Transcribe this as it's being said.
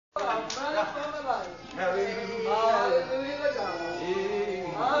Hallelujah to God.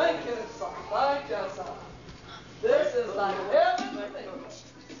 Thank you, son. Thank you, son. This is like heaven to me.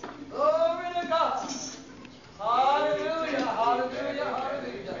 Glory to God. Hallelujah, hallelujah,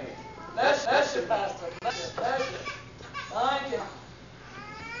 hallelujah. Bless you, Pastor. Bless you, bless you. Thank you.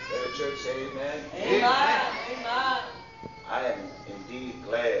 Let the church say amen. Amen. Amen. I am indeed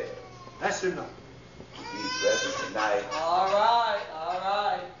glad That's enough. to be present tonight. All right, all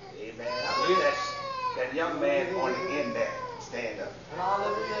right. Amen. I wish that young man on the end there. Stand up.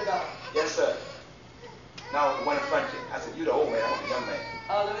 Hallelujah, God. Yes, sir. Now, the one in front of you. I said, you the old man, I want the young man.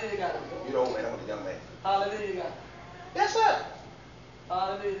 Hallelujah, God. You the old man, I want the young man. Hallelujah, God. Yes, sir.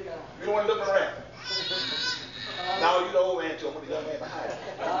 Hallelujah, God. You don't want to look around. Now you the old man too. I want the young man behind you.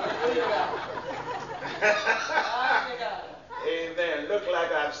 Hallelujah, God. Hallelujah, God. Amen. Look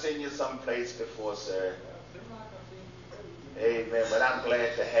like I've seen you someplace before, sir. Amen. But I'm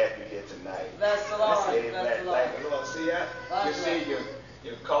glad to have you here tonight. Bless the Lord. Amen. Bless the Lord. Thank the Lord. See that? You see,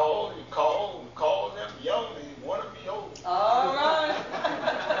 you call them young and you want to be old. All right.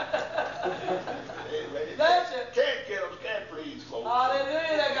 Amen. Bless you. Can't get them, can't please folks.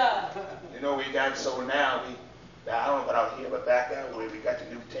 Hallelujah, God. You know, we got so now, I don't know about out here, but back that way, we got the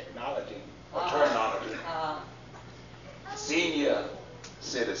new technology, or terminology. Senior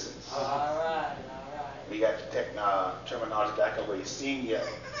citizens. All right. We got the terminology back that way, senior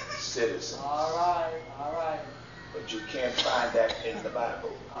citizens. All right. But you can't find that in the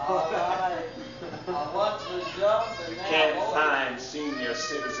Bible. All right. Once was young, You and now can't old. find senior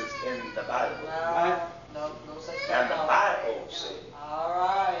citizens in the Bible. No such thing. And the Bible said, All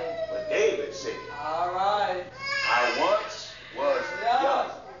right. what David said, All right. I once was young,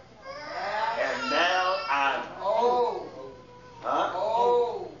 and now I'm old. Huh?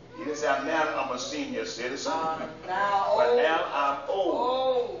 Old. You didn't say I'm a senior citizen, Now but old. now I'm old.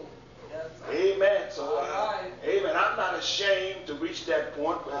 Old. Yes, sir. Amen. So, All right. amen. I'm not ashamed to reach that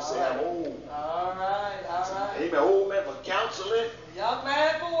point where I say I'm old. All right. Amen. Old man for counseling. Young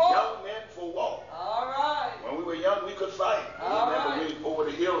man for walk. Young men for walk. All right. When we were young, we could fight. All Amen. right. But we're over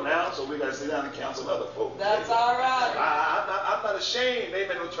the hill now, so we got to sit down and counsel other folks. That's amen. all right. I'm not ashamed.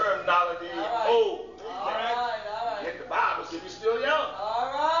 Amen. The terminology All right. old. Amen. All right. Yet the Bible says you're still young.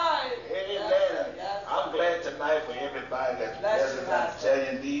 All right. Amen. Yes, I'm glad tonight for everybody that's Bless you, present. I'm Pastor.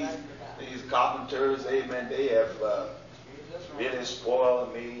 telling you, these carpenters, amen, they have really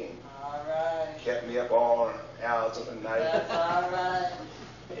spoiled me and All right. kept me up all hours of the night. That's all right.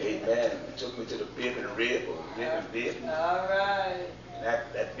 Amen. It took me to the bib and rib, or rib and bib. All right. And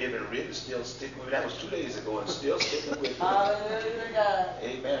that bib and rib is still sticking with me. That was 2 days ago and still sticking with me. Hallelujah, God.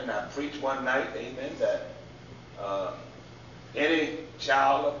 Amen. And I preached one night, amen, that any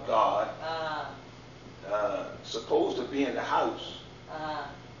child of God supposed to be in the house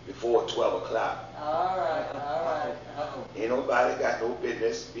before 12 o'clock. All right. Ain't nobody got no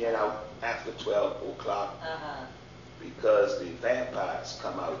business being out after 12 o'clock because the vampires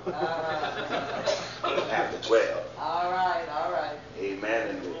come out after 12. All right. Amen.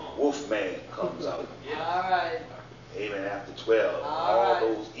 And the wolf man comes out. All right. Amen. After 12. All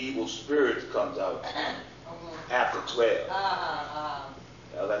those evil spirits comes out after 12.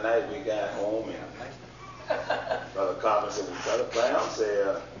 The other night we got home and Brother Carver said, Brother Brown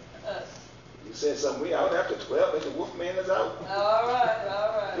said, you said something, we out after 12, and the wolf man is out. All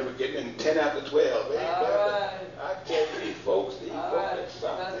right. We were getting in 10 after 12. Amen. right. I tell you, these folks All right. are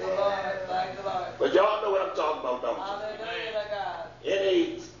something. Bless the Lord. Thank the Lord. But y'all know what I'm talking about, don't you? Hallelujah, God.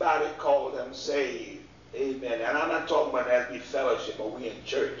 Anybody call them saved. Amen. And I'm not talking about as we fellowship or we in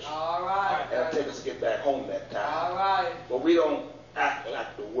church. All right. And it'll take us to get back home that time. All right. But we don't act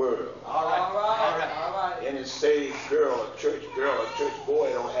like the world. All right. Any saved girl or church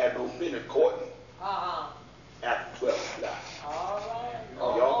boy don't have no business courting after 12 o'clock. All right.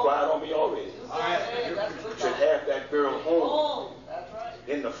 Oh, y'all quiet on me already. All right. You should have that girl home That's right.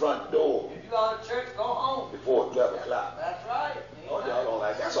 in the front door If you go to church, go home. before 12 o'clock. That's right. Oh, y'all don't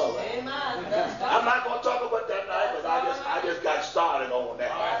like that. That's all right. Amen. That's right. I'm not going to talk about that tonight, but I just got started on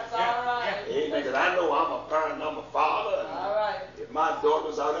that. That's all right. Amen. Because I know I'm a parent, I'm a father. And All right. if my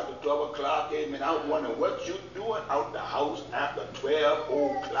daughter's out after 12 o'clock, amen, I was wondering what you doing out the house after 12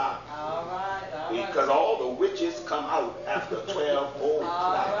 o'clock. All right. Because all the witches come out after 12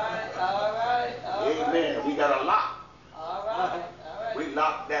 o'clock. All right. Amen. We got a lock. All right. We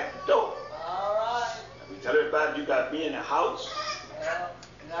lock that door. All right. We tell everybody you got to be in the house. Well,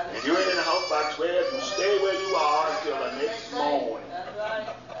 If you're in the house by 12, you stay where you are until the next morning. That's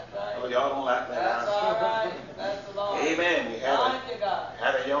right. Oh, y'all don't like that. That's all right. That's the Lord. Amen. We Thank you, God.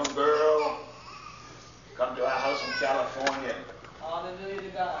 had a young girl come to our house from California. Hallelujah to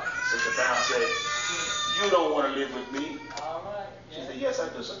God. Sister Brown said, you don't want to live with me. All right. She said, yes, I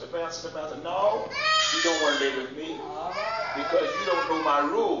do, Sister Brown. Sister Brown said, no, you don't want to live with me because you don't know my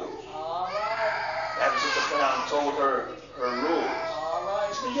rules. All right. After Sister Brown told her rules. All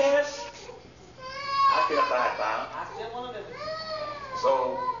right. She said, yes, I can abide by them. I still want to live with you. So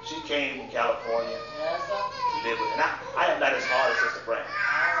she came from California Yes, sir. to live with me. And I am not as hard as Sister Brown. All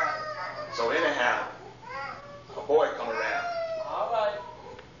right. So anyhow, a boy come around. All right.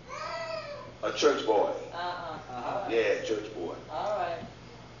 A church boy. All right. Yeah, church boy. All right.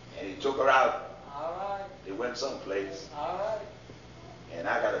 And he took her out. All right. They went someplace. All right. And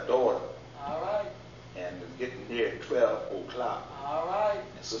I got a daughter. All right. And it was getting near 12 o'clock. All right.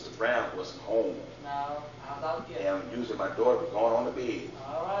 And Sister Brown wasn't home. No, I was out here. And usually my daughter was going on the bed.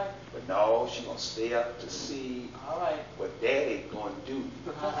 All right. But no, she gonna stay up to see All right. what Daddy gonna do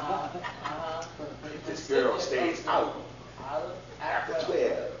if this girl stays out after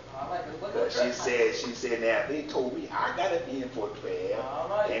 12. All right. But she said, now they told me I gotta be in for 12. All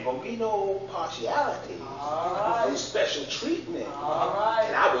right. Ain't gonna be no partiality. All right. No special treatment. All right.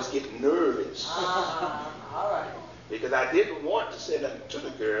 And I was getting nervous. All right. Because I didn't want to say nothing to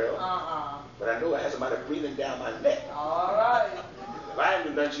the girl. But I knew I had somebody breathing down my neck. All right. If I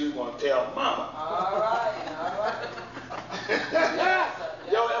didn't do nothing, she was gonna tell Mama. All right. All right.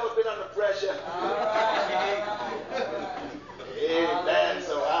 Y'all ever been under pressure? All right. Amen.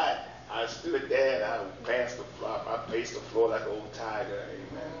 So I stood there and I paced the floor like an old tiger.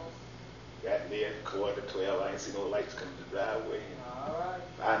 Amen. Got near 11:45. I ain't see no lights coming to the driveway. All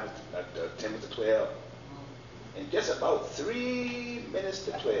right. 10 minutes to 12. And just about 3 minutes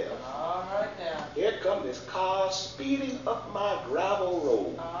to 12. All right now. Here comes this car speeding up my gravel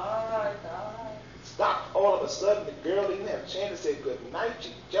road. All right. All right. Stopped all of a sudden. The girl didn't have a chance to say good night.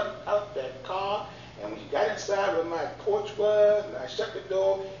 She jumped out that car. And when she got inside where my porch was, and I shut the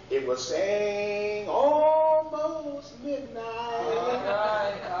door, it was saying almost midnight. All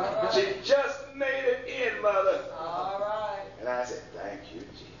right. All right. She just made it in, Mother. All right. And I said, thank you,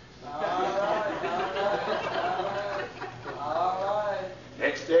 Jesus. All right. All right. All right.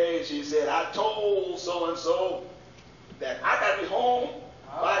 Next day, she said, I told so-and-so that I got to be home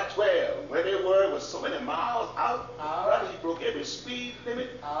by 12. Where they were, it was so many miles out. Brother, he broke every speed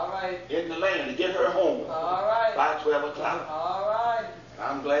limit in the lane to get her home by 12 o'clock. All right.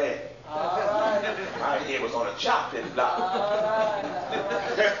 I'm glad. All right. My head was on a chopping block. All right.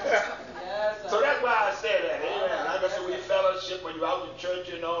 So that's why I said that. Amen. Like I said, we fellowship when you're out in church,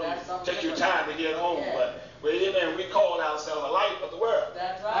 you know, it takes your time to get home. Yeah. But amen, we call ourselves a light of the world.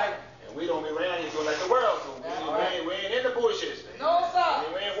 That's right. And we don't be around here doing like the world do. We ain't in the bushes. No, sir.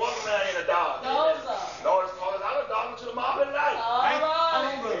 We ain't walking around in the dark. No, sir. Lord has called us out of darkness to the marvelous light. All right.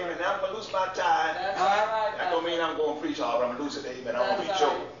 Amen. Now I'm going to loose my tie. That's all right. That don't mean I'm going to preach all, but I'm going to loose it. Amen. I won't be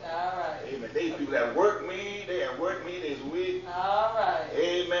choked. All right. Amen. These people that work me, they have worked me this week. All right.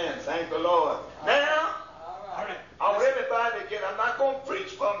 Amen. Thank the Lord. Now, I want everybody to get, I'm not going to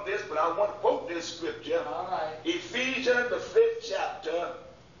preach from this, but I want to quote this scripture. All right. Ephesians, the 5th chapter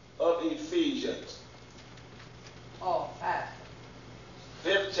of Ephesians. Oh, Pastor.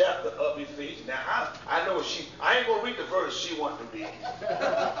 5th chapter of Ephesians. Now, I know I ain't going to read the verse she wants to read. I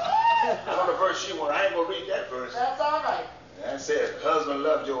know the verse she wants. I ain't going to read that verse. That's all right. That says, husband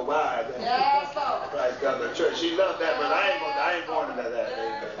loves your wife. Yes, sir. Christ got the church. She loves that, but I ain't going to that.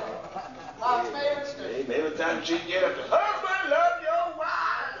 Amen. My favorite scripture. Amen. Every time she get up, husband love your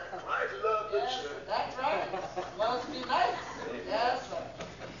wife. Christ love the church. That's right. Must be nice. Amen. Yes, sir.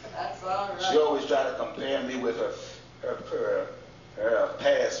 That's all right. She always try to compare me with her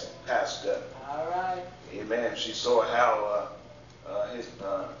past pastor. All right. Amen. She saw how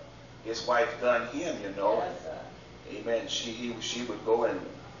his wife done him, you know. Yes, sir. Amen. She would go and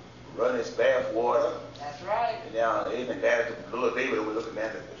run his bath water. That's right. And now, amen, Dad, little David, we're looking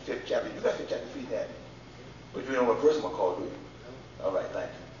at the 5th chapter. You got 5th chapter feet, Daddy. But you know what verse I'm going to call, do you? All right, thank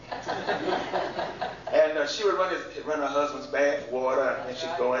you. And she would run her husband's bath water, and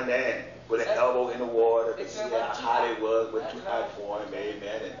she'd go in there and put her elbow in the water to see how hot it was, went too hot for him,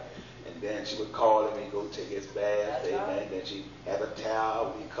 amen. And then she would call him and he'd go take his bath, amen. Then she'd have a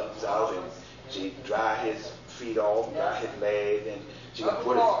towel when he comes out, and she'd dry his feet off, dry his legs, and she would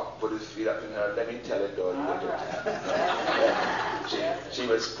put his feet up in her. Let me tell it, daughter. She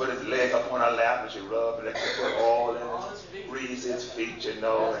would put his leg up on her lap and she rubbed and put all in it, grease his feet, you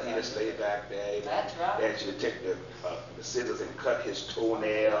know, and he just lay back there. That's right. Then she would take the scissors and cut his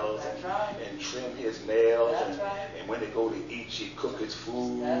toenails and trim his nails. And when they go to eat, she'd cook his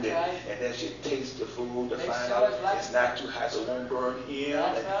food. And then she'd taste the food to find out it's not too hot so it won't burn him.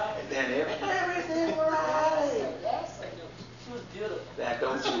 And then everything right. was beautiful. Now,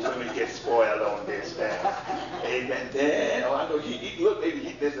 don't you women get spoiled on this, man. Amen. Then, oh, I know look, baby,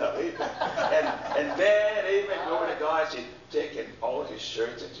 eat this up. Amen. And then, amen, glory to God, she's taking all his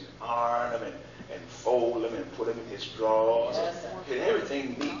shirts and she's ironing them and fold them and put them in his drawers. Yes, and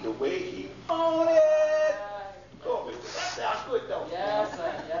everything neat the way he wanted. Glory. That sounds good, don't it? Yes,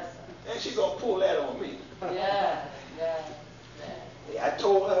 sir. Yes, sir. And she's going to pull that on me. Yeah. I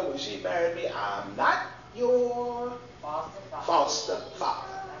told her when she married me, I'm not your foster father.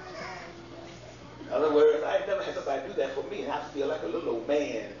 In other words, I ain't never had somebody do that for me, and I feel like a little old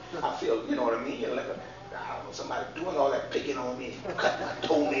man. I feel, you know what I mean? Like I don't know, somebody doing all that picking on me, cutting my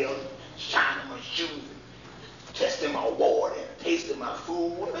toenails, shining my shoes, and testing my water, and tasting my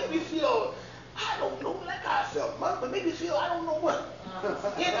food. It made me feel, I don't know, like I felt, but made me feel, I don't know what.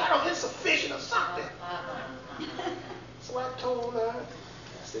 Insufficient or something. So I told her,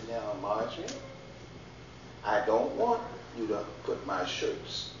 I said, now, Marjorie, I don't want you to put my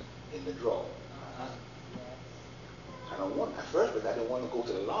shirts in the drawer. I don't want, at first, but I didn't want to go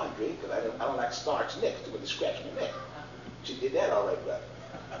to the laundry because I don't like starch next to when it scratch my neck. She did that all right, brother.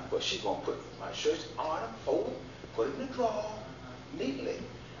 But she's going to put my shirts on them, fold them, put them in the drawer neatly.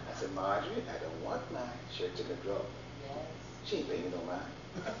 I said, Marjorie, I don't want my shirts in the drawer. She ain't paying me no mind.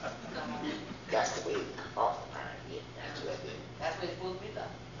 That's the way off the parent did. That's what I did. That's what it's supposed to be done.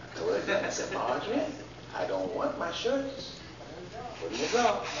 I told her that. I said, Marjorie, I don't want my shirts. Put in the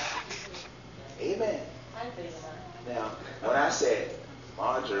drawer. Amen. Now, when I said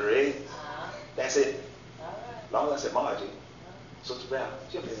Marjorie, that's it. As long as I said Margie, Sister Brown,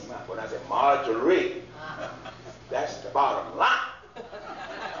 she'll pay me mind. When I said Marjorie, that's the bottom line.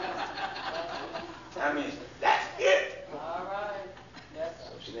 I mean, that's it. All right. Yes,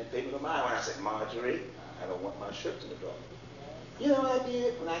 sir. So she didn't pay me no mind when I said Marjorie, I don't want my shirts in the drawer. You know what I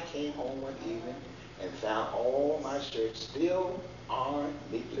did when I came home one evening and found all my shirts still ironed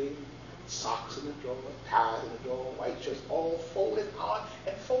neatly, socks in the drawer, ties in the drawer, white shirts all folded on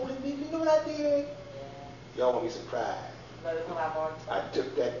and folded neatly. You know what I did? Y'all won't be surprised. I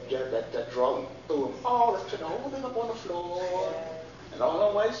took that drawer and threw them all, turned the whole thing up on the floor, and all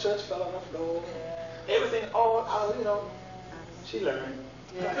the white shirts fell on the floor. Everything all out, you know. She learned.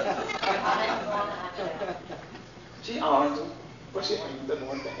 She ironed them, but she doesn't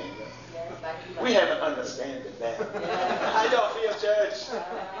want to hang them. We have an understanding now. How y'all feel, church?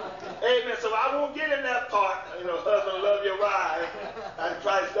 Amen. So I won't get in that part. You know, husband, love your wife. And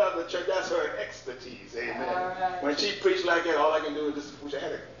Christ loves the church. That's her expertise. Amen. Right. When she preached like that, all I can do is just wish I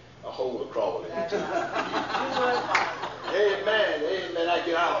had a hole to crawl in. Amen. Amen.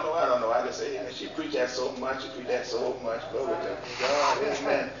 I don't know. I just say, amen. She preached that so much. She preached that so much. Glory to God.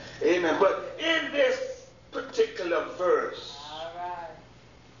 Amen. Amen. But in this particular verse,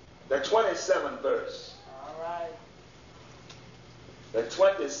 the 27th verse. All right. The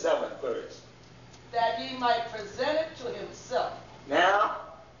 27th verse. That he might present it to himself. Now,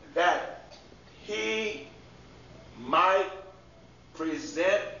 that he might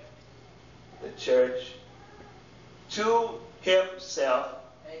present the church to himself.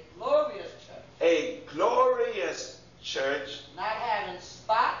 A glorious church. A glorious church. Not having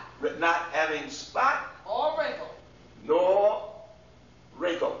spot. Not having spot. Or wrinkle. Nor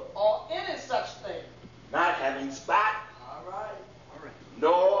wrinkle. Or any such thing. Not having spot. All right.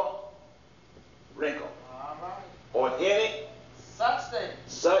 Nor wrinkle. All right. Or any such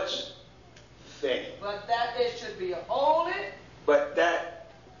thing. But that it should be holy. But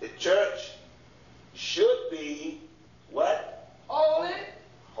that the church should be what? Holy.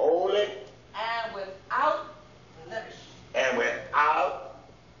 Holy. And without blemish. And without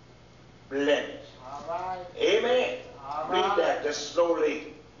blemish. All right. Amen. All right. Read that just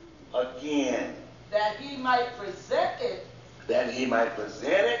slowly again. That he might present it. That he might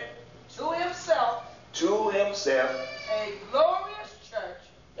present it to himself. To himself. A glorious church.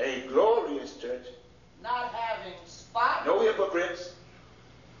 A glorious church. Not having spot. No hypocrites.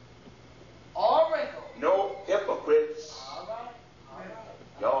 Or wrinkle. No hypocrites. All right. All right.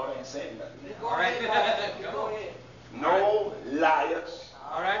 Y'all ain't saying nothing. All right. Go ahead. No liars.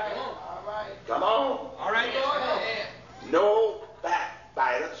 All right. Come on. All right. Come on. All right. Go ahead. No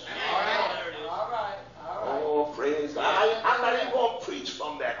backbiters. All right. All right. All right. Oh, praise God. I'm not even going to preach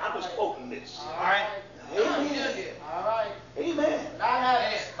from that. I'm just quoting this. All right. Amen. All right. Amen. Not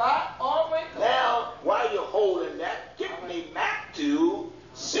having spot or wrinkle. Now, while you're holding that, give me Matthew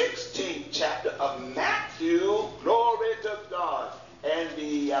 16th chapter of Matthew. Glory to God. And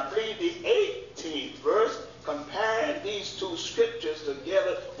I believe the 18th verse, comparing these two scriptures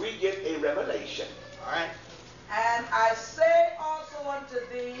together, we get a revelation. All right. And I say also also unto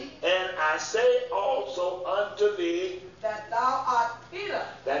thee, and I say also unto thee, that thou art Peter,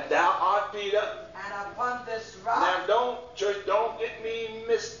 that thou art Peter. and upon this rock. Now don't get me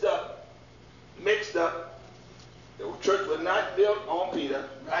mixed up. The church was not built on Peter.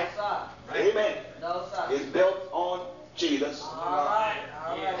 Right, sir. Amen. No, sir. It's built on Jesus. All right.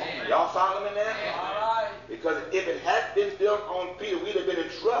 Y'all follow me now? All right. Because if it had been built on Peter, we'd have been in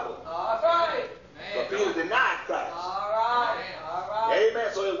trouble. All right. But Peter denied Christ. All right. All right. Amen.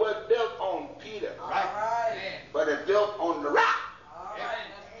 So it wasn't built on Peter. All right. But it's built on the rock. All right.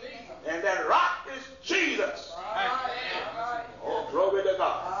 That's Jesus. And that rock is Jesus. All right. All right. Oh, glory to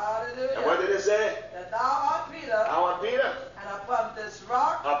God. Hallelujah. And what did it say? That thou art Peter, Thou art Peter. and upon this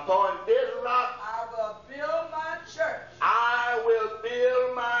rock Upon this rock I will build my church, I will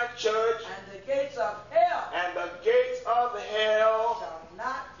build my church, and the gates of hell and the gates of hell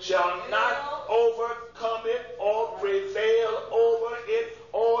shall not overcome it or prevail over it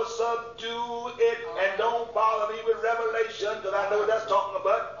or subdue it. And don't bother me with Revelation, because I know what that's talking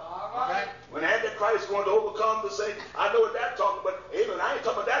about. All right. When Antichrist is going to overcome the Satan, I know what that's talking about. Amen. I ain't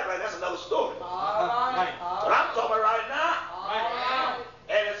talking about that right. That's another story. All right. But I'm talking about right now. All right.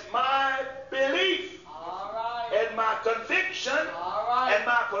 And it's my belief All right. and my conviction All right. and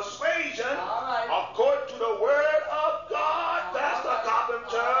my persuasion, All right. according to the word of God, Pastor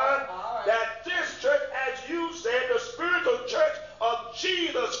Carpenter, that this church, as you said, the spiritual church of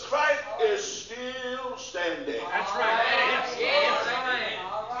Jesus Christ is still standing. That's right. Yes.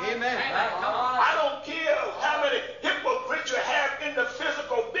 Amen. I don't care how many hypocrites you have in the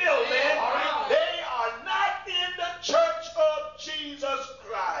physical building. They are not in the church of Jesus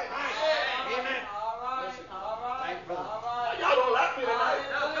Christ. Amen. All right. All right. All right. Y'all don't like me tonight.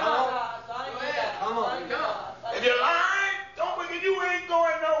 Come on. If you're lying, don't forget you ain't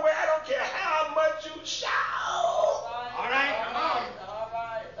going nowhere. I don't care how much you shout. All right. Come on. All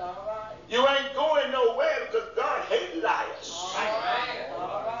right. All right. You ain't going nowhere because God hates liars. All right.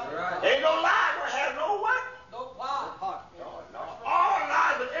 All right. Ain't no lie gonna have no what? No part. All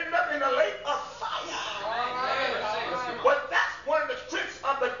lies will end up in the lake of fire. But that's one of the tricks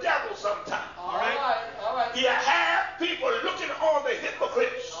of the devil sometimes. All right. All right. You have people looking on the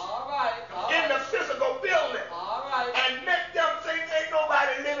hypocrites All right. in the physical building All right. and make them think ain't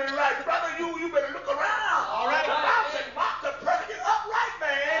nobody living right. Brother, you better look around. All right. The Bible said, mark the perfect and upright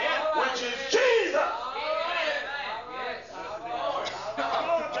man, which is Jesus. Come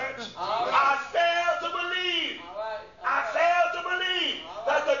on, church. I fail to believe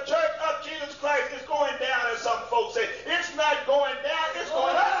that the church of Jesus Christ is going down, as some folks say. It's not going down, it's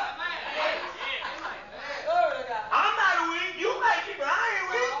going up. I'm not weak. You like it, but I ain't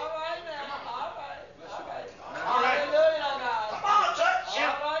weak. Come on, church.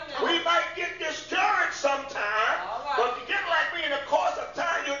 We might get discouraged sometime, but to get like me in the course of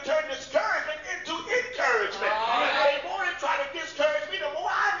time, you turn discouragement into encouragement. The more they try to discourage me, the more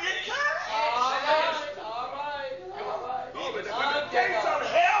I'm encouraged. The gates of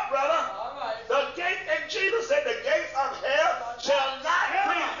hell, brother. The gate, and Jesus said, the gates of hell shall not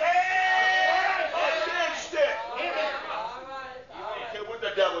prevail against it. Okay, what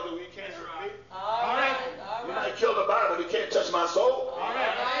the devil do? He can't hurt me. You might kill the Bible, but he can't touch my soul.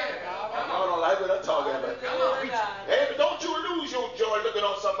 Y'all don't like what I'm talking about. Hey, but don't you lose your joy looking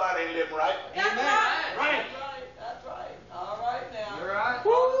on somebody and living right. That's right. All right now. You're right.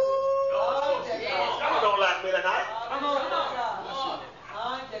 Woo! Y'all don't like me tonight.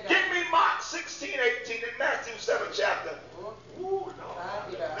 Give me Mark 16:18 in Matthew 7 chapter. Ooh, no.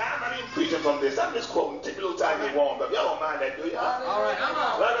 I'm not even preaching from this. I'm just quoting. Take a little time to get warmed up. Y'all don't mind that, do you? All right.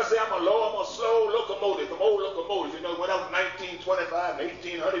 Like I say, I'm a slow locomotive. From old locomotives. You know, when I was 1925,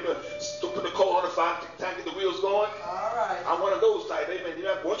 1800, to put the coal on the fire, time to get the wheels going. All right. I'm one of those type. Amen. You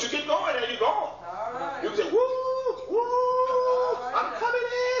know, once you get going, there you going. All right. You can say, woo, woo, I'm coming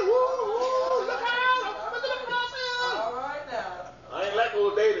in, woo, woo, look out, I'm coming to the process. All right now. I ain't like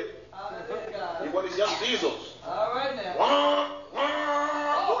old David. Hallelujah. He one of these young diesels. All right now.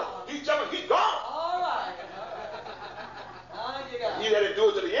 He's jumping, he's gone. All right. He had to do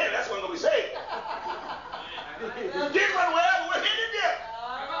it to the end. That's when we'll be saved. Get one wherever we're here to get.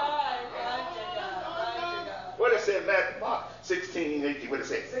 All right. Thank you, God. What it said, Mark 16:18. What it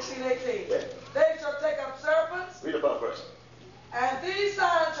say? 16:18. Yeah. They shall take up serpents, Read above verse. and these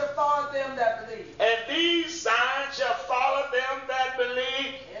signs shall follow them that believe. And these signs shall follow them that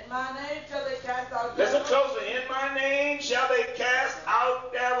believe. In my name shall they cast out Listen devils. closely. In my name shall they cast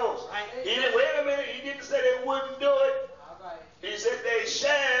out devils. He didn't, wait a minute. He didn't say they wouldn't do it. All right. He said they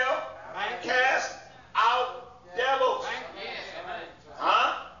shall cast out devils. Huh?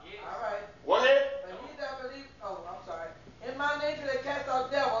 All right. Go ahead. But he that believe, I'm sorry. In my name shall they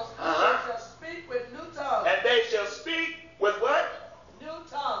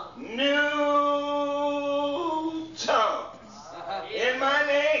new tongues in my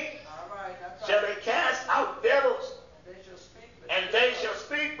name shall they cast out devils, and they shall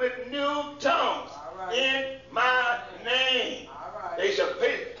speak with new tongues in my name. They shall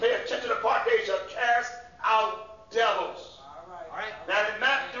pay attention to the part, they shall cast out devils. Now in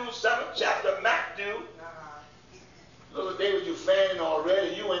Matthew 7th chapter, Matthew, little David, you fanning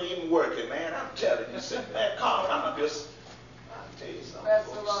already, you ain't even working, man. I'm telling you, man, calm down. I'll tell you something. That's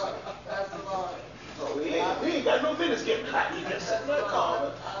the Lord. That's the Lord. Oh, we ain't got no business getting hot. You just sitting there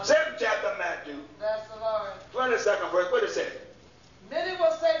calm. 7th chapter, Matthew. That's the Lord. 22nd verse. What it say? Many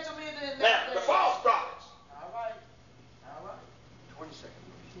will say to me in that Now, day. the false prophets. All right.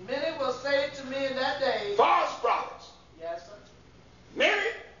 22nd. Many will say to me in that day. False prophets. Yes, sir. Many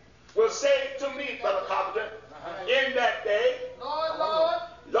will say to me, Brother Carpenter, in that day, Lord, Lord.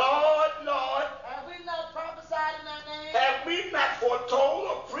 Lord, Lord. Have we not prophesied in thy name? Have we not foretold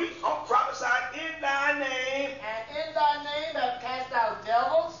or preached or prophesied in thy name? And in thy name have cast out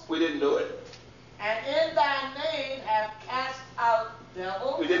devils? We didn't do it. And in thy name have cast out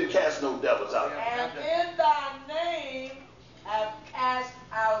devils? We didn't cast no devils out. And in thy name have cast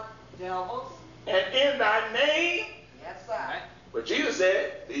out devils? And in thy name, Yes, sir. but Jesus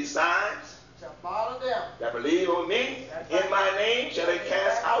said, these signs Shall follow them. that believe on me, in my name shall they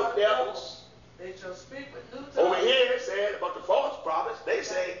cast out devils. They shall speak with new tongues. Over here it said about the false prophets, they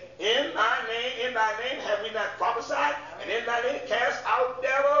say, in thy name have we not prophesied, and in thy name cast out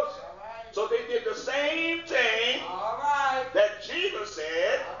devils. All right. So they did the same thing All right. that Jesus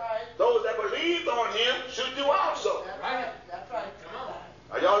said, All right. those that believed on him should do also. That's right. That's right. Come on.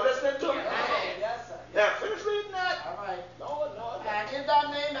 Are y'all listening to me? Yes, sir. Now finish reading that. All right. Lord. And in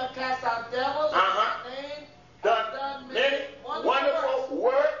thy name have cast out devils. Uh-huh. In thy name Done have done many wonderful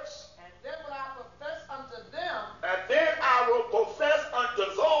works. And then will I profess unto them, And then I will profess unto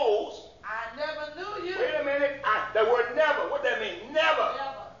those. I never knew you. Wait a minute. The word never. What that mean? Never.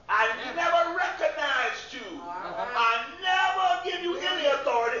 I never recognized you. I never give you any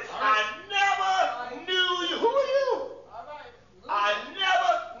authority. I never knew you. Who are you? All right. I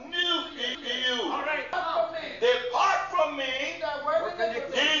never knew you. All right. From me. Depart from me, He that worketh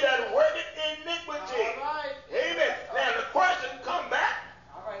iniquity. ye that worketh iniquity. All right. Amen. Now the question come back.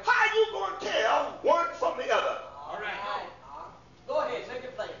 All right. How you going to tell one from the other? All right. Go ahead. Make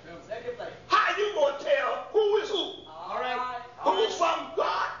it plain. Make it plain. How you going to tell who is who? All right. Who's from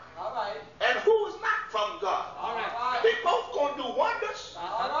God All right. and who is not from God? All right. They both going to do wonders.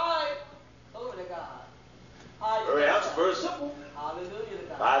 All right. Glory to God. Very else, very simple. Hallelujah to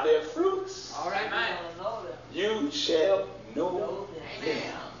God. By their fruits All right, man. Know them. you shall know Know them.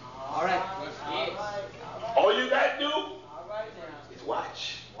 them. All right. All right. All you got to do All right now. is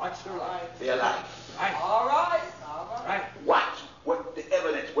watch Watch their life. their life. Right. All right. All right. Right. Watch what the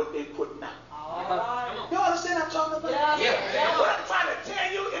evidence, what they putting out. All right. You understand what I'm talking about? Yes. Yeah. What I'm trying to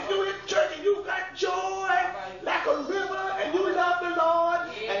tell you, if you in church and you got joy like a river and you love the Lord,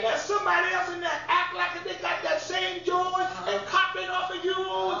 and there's somebody else in there act like they got that same joy and copying off of you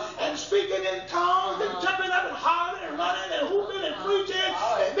and speaking in tongues and jumping up and hollering and running and hooping and preaching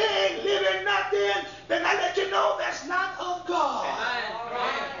and they ain't living nothing, then I let you know that's not of God.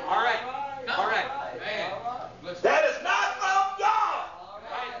 All right. All right. Man. Listen. That is not of God.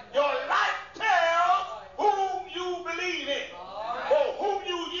 Your life tells whom you believe in. For whom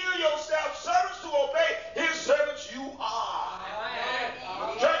you yield yourself servants to obey, his servants you are.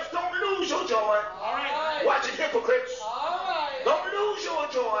 Church, don't lose your joy. Watching hypocrites. Don't lose your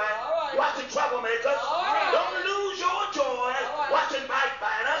joy. Watching troublemakers. Don't lose your joy. Watching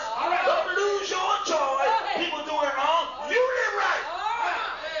backbiters. Don't lose your joy. People doing wrong. You live right.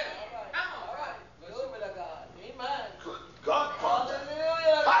 Good God, Father.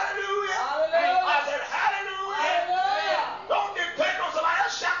 Hallelujah. I said hallelujah. Don't depend on somebody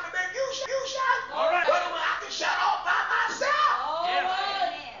else shouting to make you shout. All right. But I can shout all by myself.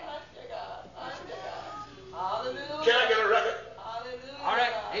 Can I get a record? All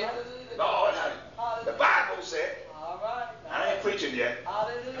right. Lord, the Bible said, I ain't preaching yet.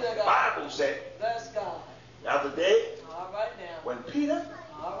 The Bible said, Bless God. the other day All right now. when Peter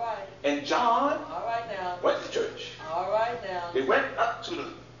All right. and John All right now. went to church, All right now. they went up to the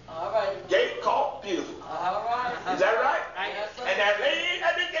All right. gate called Beautiful. All right. Is that right? Yes, sir. And that lady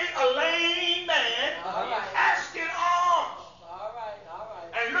at the gate, a lame man, All right. asking alms All right. All right.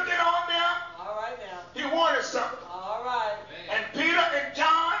 and looking on them, All right now. he wanted something. All right. And Peter and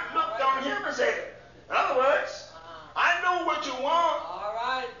John looked on him and said, in other words, I know what you want. All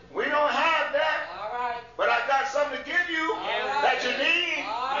right. We don't have that, All right. but I got something to give you that you need.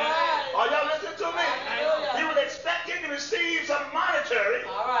 All right. Are y'all listening to me? Hallelujah. He was expecting to receive some monetary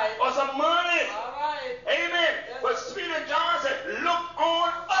All right. right. or some money. All right. Amen. Yes. But Peter John said, look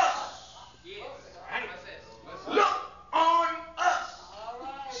on us. Yes. Look on us. All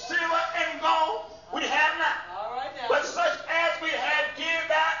right. Silver and gold we have not. All right now. But such as we have give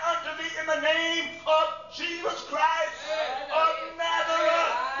that unto thee in the name of Jesus Christ of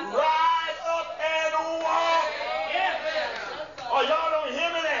Nazareth, rise up and walk. Oh, y'all don't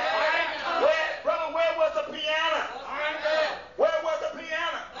hear me there? Brother, where was the piano? Where was the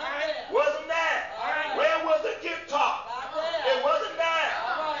piano? Wasn't there? Where was the guitar? It wasn't there.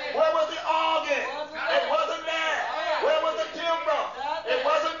 Where was the organ? It wasn't there. Where was the timbre? It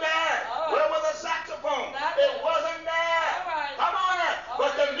wasn't there. Where was the saxophone? It wasn't there. Come on now.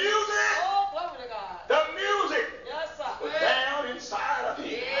 But the music, was down inside of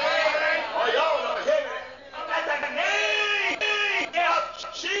him. Oh, y'all don't hear me. At the name of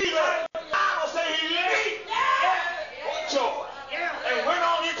Jesus, I will say he leaped for joy and went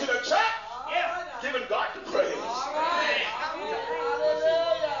on into the church, giving God the praise.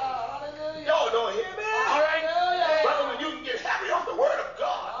 Y'all don't hear me? All right. Brother, when you can get happy off the word of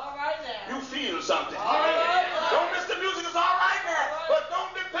God, you feel something. Don't miss the music. It's all right now. But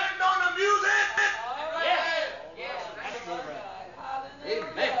don't depend on the music.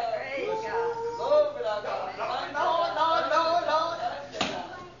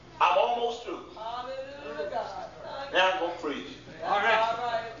 I'm almost through. Now I'm going to preach. All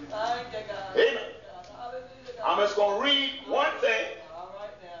right. Amen. I'm just going to read one thing,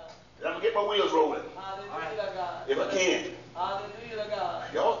 and I'm going to get my wheels rolling, if I can.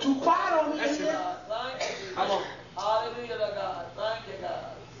 Y'all too quiet on me. Come on. Hallelujah to God. Thank you, God.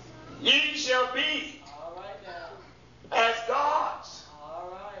 Ye shall be All right now. as gods. All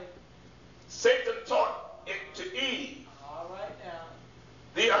right. Satan taught it to Eve. All right now.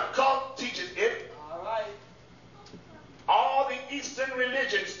 The occult teaches it. All right. All the Eastern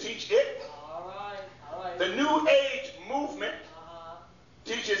religions teach it. All right. All right. The New Age movement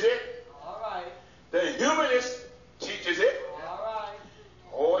teaches it. All right. The humanist teaches it. All right.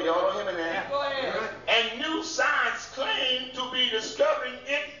 Oh, y'all don't hear me now. Go ahead. And new science claim to be discovering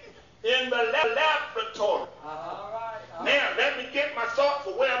it in the laboratory. All right. Now, let me get my thought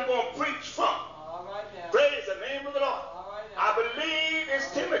for where I'm going to preach from. All right now. Praise the name of the Lord. All right now. I believe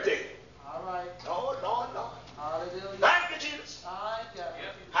it's Timothy. All right. Lord. Hallelujah. Thank you, Jesus. Thank you.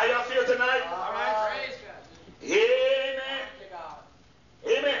 How y'all feel tonight? All right. Praise God. Amen. Thank you,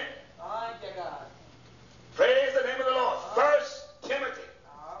 God. Amen. Thank you, God. Praise the name of the Lord. First Timothy.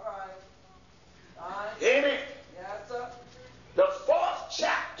 All right. Thank you. Amen. Yes, sir. The 4th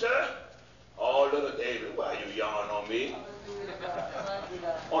chapter. Oh, little David, why you yawn on me? Hallelujah, God. Thank you,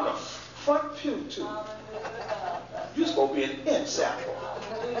 God. On the front pew, too. Hallelujah, God. You're supposed to be an example.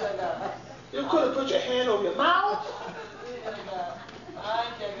 Hallelujah, God. You could have put your hand over your mouth. Hallelujah, God.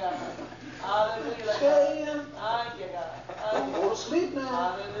 Thank you, God. Hallelujah, God. Tell him. Thank you, God. Don't go to sleep now.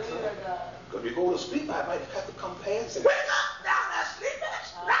 Hallelujah, God. Because if you go to sleep, I might have to come past and say, wake up, down there, sleeping,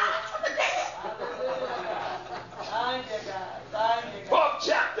 rise from the dead. Hallelujah, God. Thank you, God. Thank you, God. 4th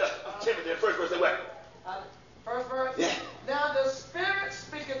chapter of Timothy, the first verse, say what? First verse? Yeah. Now the Spirit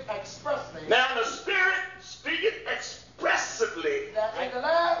speaketh expressly Now the Spirit speaketh expressively that in the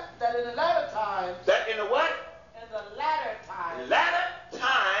latter times, that in the what? in the latter times, Latter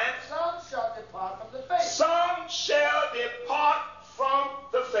times, some shall depart from the faith, some shall depart from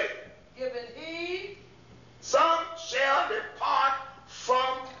the faith. giving heed Some shall depart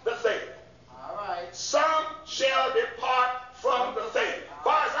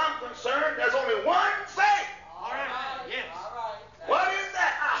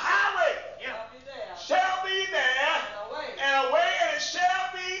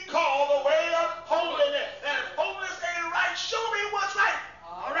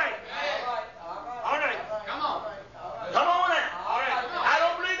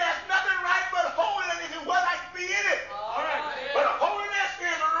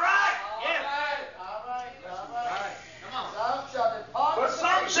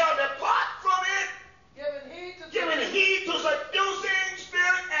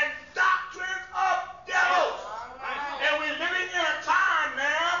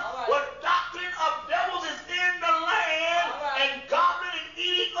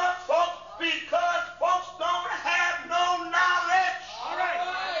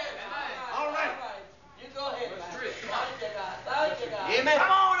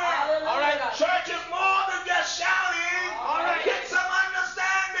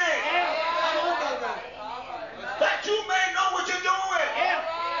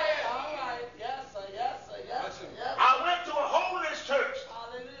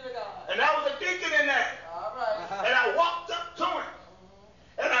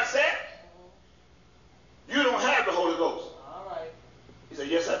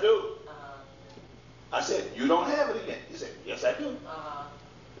you don't have it again. He said, yes, I do. Uh-huh.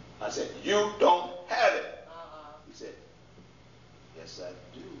 I said, you don't have it. Uh-huh. He said, yes, I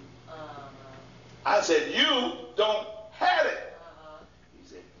do. Uh-huh. I said, you don't have it. Uh-huh. He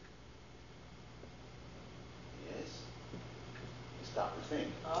said, yes. He stopped the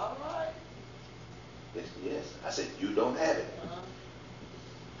thing. All right. Yes, yes. I said, you don't have it. Uh-huh.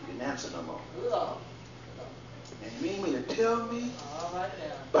 He didn't answer no more. Good on. And you mean me to tell me, All right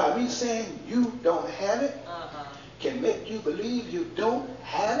now. by me saying you don't have it, Uh-huh. can make you believe you don't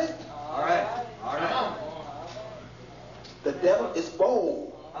have it? All right. All right. The devil is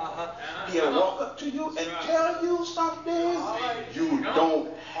bold. Uh-huh. He'll walk up to you and tell you something you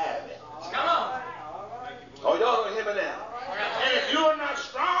don't have it. Come on. Oh, y'all don't hear me now. And if you're not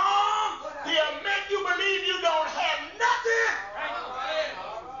strong, he'll make you believe you don't have nothing.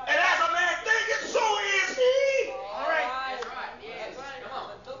 And as a man thinketh, so is he. All right. That's right. Yes. Come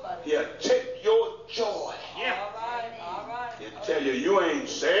on. He'll take your joy. Yeah. All right. He'll tell you you ain't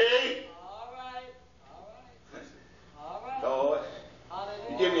saved. All right. All right. Lord,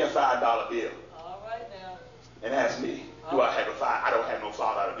 Hallelujah. you give me a $5 bill All right now. and ask me, do I have a $5? I don't have no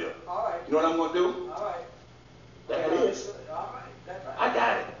 $5 bill. All right. You know what I'm going to do? All right. There it is. All right. That's right. I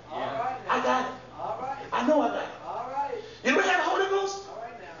got it. All right. I got it. All right. I know I got it. All right. You ever have the Holy Ghost? All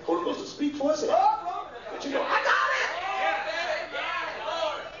right now. Holy Ghost will speak for itself. But you know, I got it.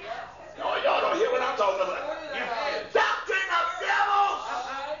 No, y'all don't hear what I'm talking about. Doctrine of devils.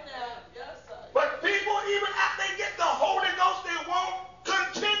 But people, even after they get the Holy Ghost, they won't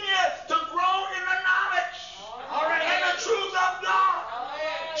continue to grow in the knowledge and the truth of God.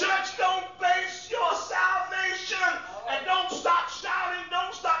 Church, don't base your salvation and don't stop shouting,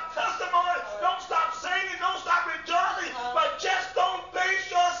 don't stop testimony, don't stop singing, don't stop rejoicing, but just don't base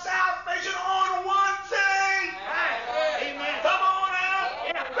your salvation on one thing. Amen. Come on now.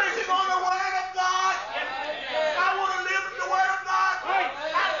 Base it on the Word of God. I want to live in the Word of God.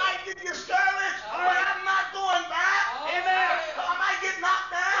 I might get discouraged, but I'm not going back. Amen. I might get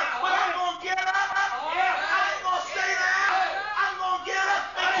knocked down, but I'm going to get up. I ain't going to stay down. I'm going to get up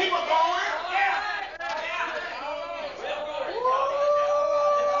and keep it going.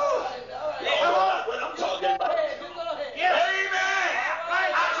 What I'm talking about. Amen.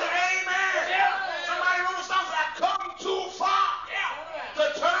 I said amen. Somebody wrote a song said, I come too far to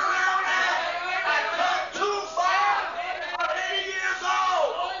turn around now. I come too far. I'm 80 years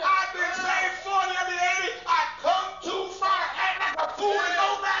old. I've been saved 40 of the 80. I come too far. Act like a fool and go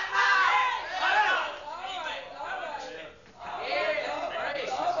back now.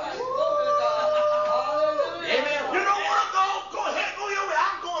 You don't want to go? Go ahead, go your way.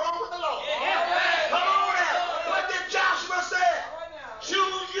 I'm going on with the Lord. Come on now. What did Joshua say?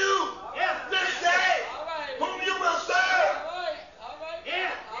 Choose you this day whom you will serve.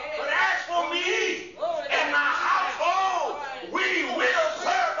 But as for me and my household, we will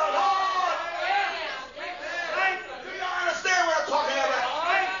serve the Lord. Do y'all understand what I'm talking about?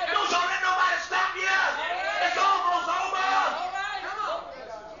 Don't y'all let nobody stop you. It's almost over.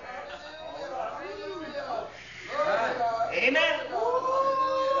 Amen.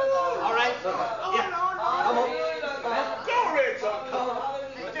 All right. Yeah. Come on. Glory to God.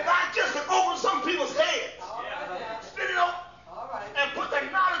 If I just could open some people's heads, split it open, and put the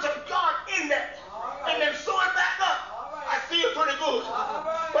knowledge of God in there, and then sew it back up, I feel pretty good.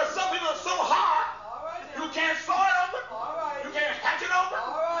 But some people are so hard, you can't sew it open, you can't hatch it open,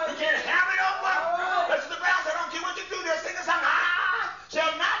 you can't have it open. That's the ground. I don't care what you do. They'll sing a song.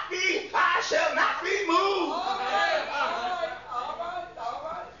 I shall not be moved.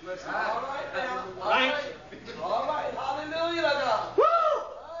 Hallelujah, God. Woo!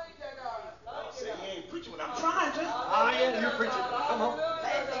 Thank you, God. Y'all say you ain't preaching when I'm trying to. Oh, yeah, you're preaching. Come on.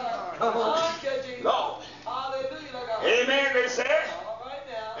 Come on. Thank you, Jesus. Lord. Hallelujah, God. Amen, they said. All right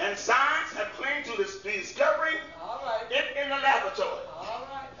now. And science have claimed to this discovery All right. it in the laboratory. All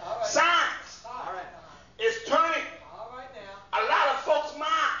right. All right. Science All right. is turning All right now. a lot of folks'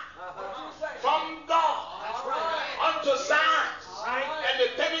 mind What you say? from God All right. unto science Right. and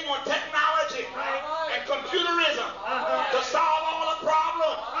depending on technology Right. and computerism to solve all the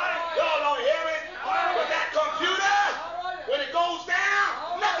problems. Y'all don't hear me? With that computer, when it goes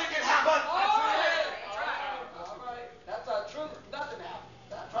down, nothing can happen. All right. That's our truth. Nothing happened.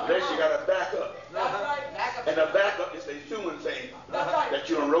 That's right. Unless you got a backup. That's right. Back up. And the backup is the human thing That's right. that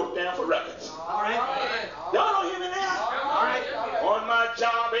you done wrote down for records. All right. Y'all don't hear me now? All right. On my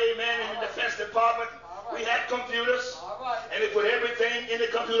job, amen, in the Defense Department, we had computers, All right. and they put everything in the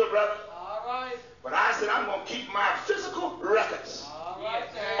computer, brother. All right. But I said, I'm going to keep my physical records All right.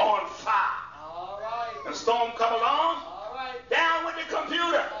 Now. on fire. All right. And storm come along, All right. down with the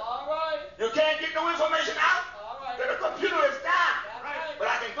computer. All right. You can't get no information out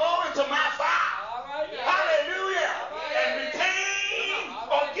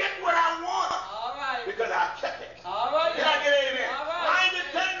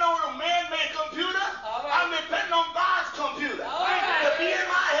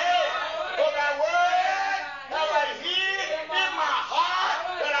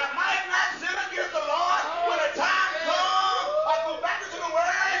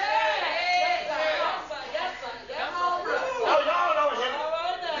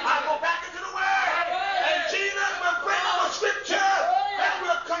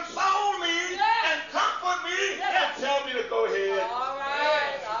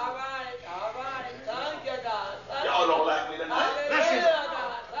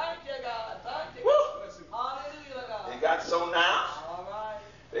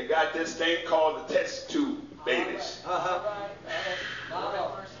got this thing called the test tube, babies.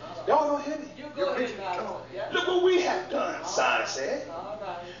 Y'all don't hear me? Look what we have done, science said.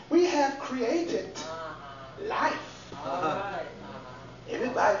 We have created life.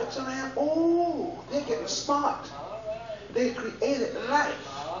 Everybody looks around, oh, they're getting smart. They created life.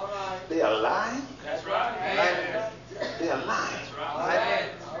 They are lying. That's right. They are lying. That's right.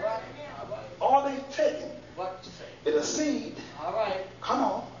 All they've taken is a seed. Come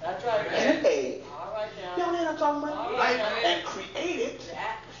on. And an egg. Y'all know what I'm talking about? And created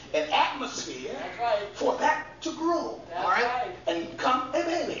an atmosphere for that to grow. And come a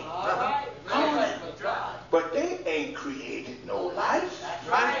baby. Come on in. But they ain't created no life.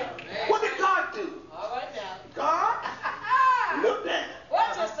 What did God do? God looked down.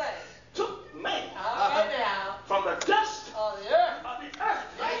 Took man from the dust of the earth.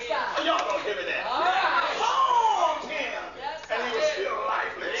 Y'all don't hear me there. Formed him. And he was still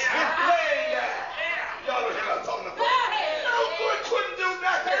lifeless. Lay down. Y'all don't hear what I'm talking about. No good couldn't do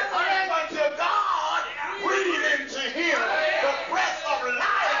nothing until God breathed into him the breath of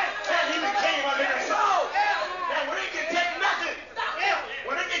life and he became a living soul. And when he can take nothing,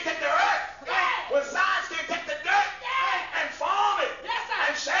 when he can take the earth, when science can take the dirt and form it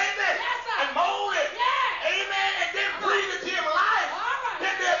and shape it and mold it, amen, and then breathe into him life,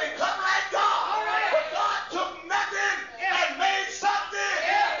 then they'll become like God. But God took nothing and made something,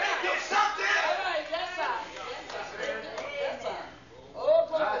 and did something.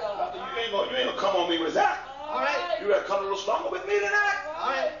 You ain't gonna come on me with that. You gotta come a little stronger with me tonight.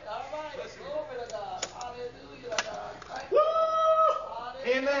 Woo!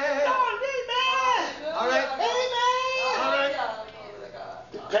 Amen. Amen.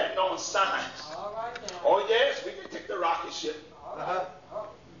 Depending on science. Oh yes, we can take the rocket ship.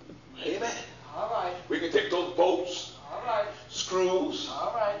 Amen. We can take those bolts, screws,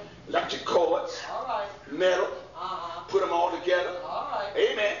 electric cords, metal, put them all together.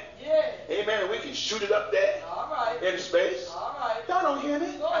 Amen. Amen. And we can shoot it up there in space. Y'all don't hear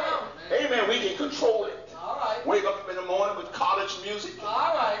me? Amen. We can control it. Wake up in the morning with college music.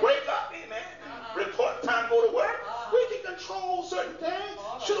 Wake up, amen. Report time, go to work. We can control certain things.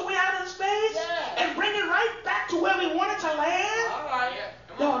 Shoot away out in space and bring it right back to where we want it to land.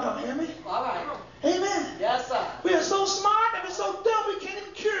 Y'all don't hear me? Amen. Yes, sir. We are so smart and we're so dumb we can't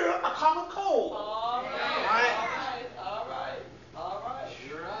even cure a common cold. All right.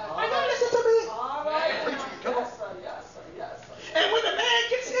 Are y'all listening to me? All right. Yes, sir. And when the man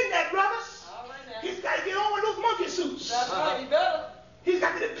gets in that, brothers, he's got to get on with those monkey suits. That's right. He better. He's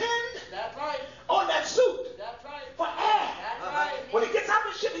got to depend That's right. on that suit That's right. for air. That's right. When he gets out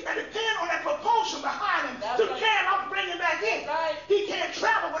of the ship, he got to depend on that propulsion behind him to carry him out and bring him back in. Right. He can't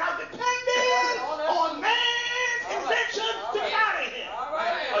travel without depending on man's invention to carry him.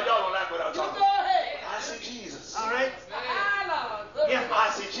 Oh, y'all don't like what I'm talking about. I see Jesus. All right. I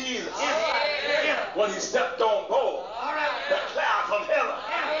see Jesus. When he stepped on board, the cloud from heaven.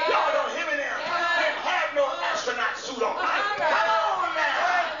 Y'all don't hear me now. Didn't have no astronaut suit on. Come on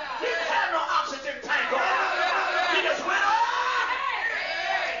now. Didn't have no oxygen tank on. He just went up.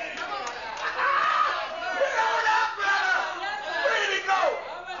 Went on up, brother. Where did he go?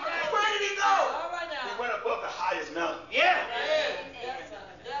 Where did he go? He went above the highest mountain.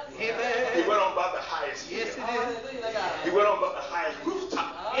 He went on above the highest hill. He went on above the highest rooftop.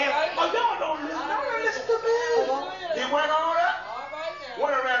 Oh, y'all don't listen. Don't listen to me. He went on up,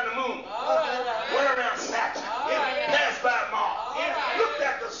 went around the moon, went around Saturn, passed by Mars, looked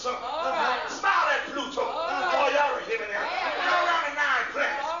at the sun, smiled at Pluto. Oh, y'all are hearing that. Went around the 9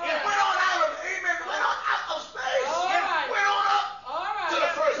 planets. Went on out of, amen, went on out of space. Went on up to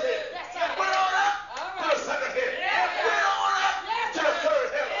the first heaven. Went on up to the second heaven. Went on up to the third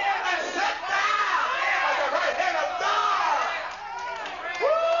heaven. And sat down at the right hand of God.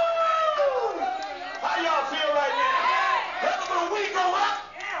 Woo! How y'all feel right now? Brother, when we go up,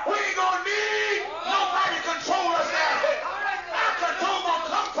 we ain't gonna need nobody to control us down here. Our control gonna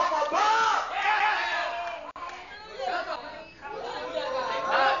come from above.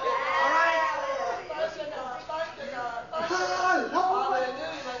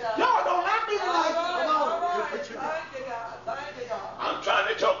 Y'all don't like me tonight. I'm trying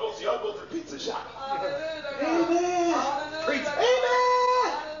to tell both of y'all go to the pizza shop. Amen. Amen.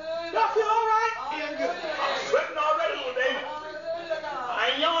 Y'all feel all right? I'm sweating already, little baby. I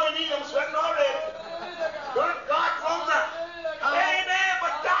ain't yawning either. I'm sweating already. Good God from the amen.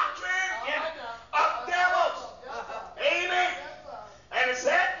 But doctrine of devils. Amen. And it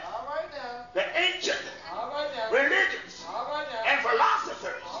said the ancient religions and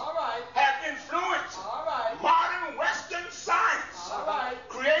philosophers have influenced modern Western science,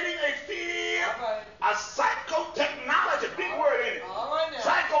 creating a psychotechnology, big word in it. All right now.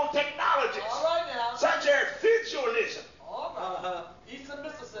 Psychotechnologies. All right now. Such as visualism. All right. Eastern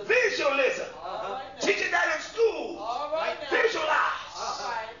mysticism. Visualism. All right now. Teaching that in schools. All right now. Visualize. All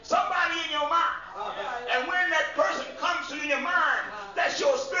right. Somebody in your mind. All right. And when that person comes to you in your mind, that's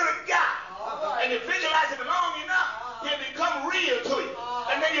your spirit guide. All right. And you visualize it long enough, he'll become real to you.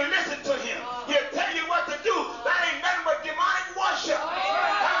 And then you listen to him. He'll tell you what to do. That ain't nothing but demonic worship.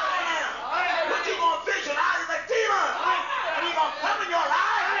 What you going to visualize is a demon. And he's going to come in your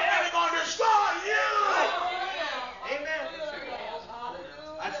life and he's going to destroy you. Amen.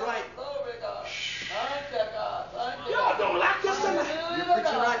 That's right. Y'all don't like this tonight. You're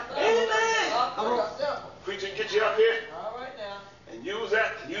preaching right. Amen. Preacher, get you up here All right now. and use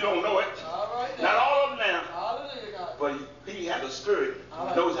that. You don't know it. All right now. Not all of them now. Hallelujah, God. But he has a spirit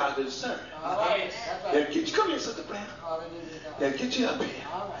who knows how to discern. All right. That's right. They'll get you. Come here, Sister Brown. Hallelujah, God. They'll get you up here.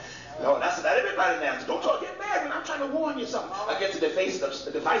 All right. No, that's not everybody now. So don't talk get mad when I'm trying to warn you something against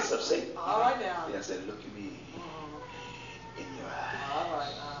the device of Satan. All right now. He said, look at me in your eyes. All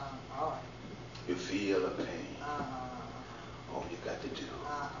right. All right. You feel the pain. Uh-huh. All you got to do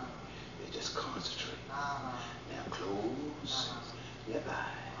is just concentrate. Now close your eyes.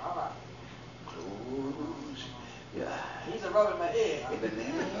 All right. Close your eyes. He's a rubbing my head. In the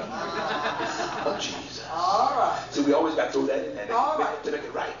name of Jesus. All right. So we always got to throw that in there All right. to make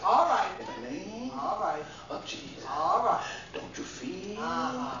it right. All right. In the name All right. of Jesus. All right. Don't you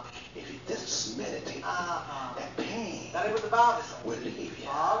feel if you just meditate that pain That ain't what the Bible says. will leave you.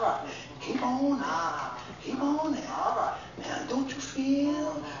 All right. Keep on now. Keep on now. All right. Now don't you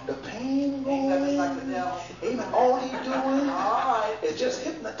feel the pain Ain't nothing going? like the devil. Amen. All he doing All right. is just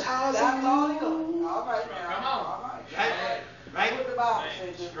hypnotizing That's all he you. doing. All right now. Come on. All right. Right. What the Bible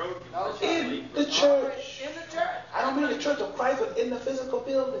says. No, In the church. In the church. I don't mean the church of Christ, but in the physical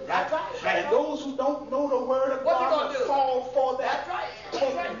building. That's right. And those who don't know the word of What you God gonna will do? fall for that That's right.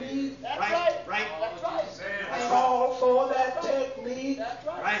 That's right. technique. That's Right. right. Right. That's right. Amen. Fall for that technique. That's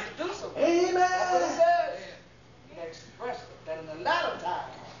right. Right. Do something. Amen. That's what it says. He expressed it that in the latter time,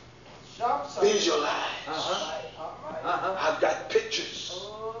 some Visualize. All right. I've got pictures,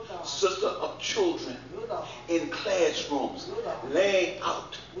 Oh, God. sister, of children Good Lord. in classrooms, laying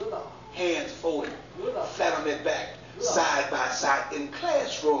out, Good Lord. hands folded, Good Lord. flat on their back, side by side, in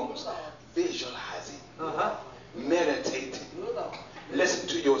classrooms, visualizing, meditating. Good Lord. Listen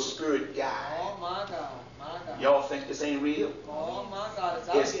to your spirit guide. Oh, my God. My God. Y'all think this ain't real? Oh, my God. It's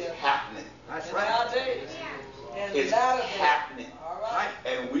out It's here. happening. That's In right. our days. In It's latter days. happening. All right.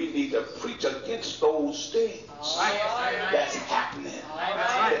 And we need to preach against those things All right. that's happening All right.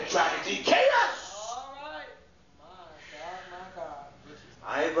 that try to decay us. All right. My God.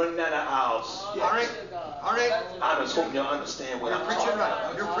 I ain't running down the aisles yet. All right. All right. I just hope you understand what You're I'm preaching talking right.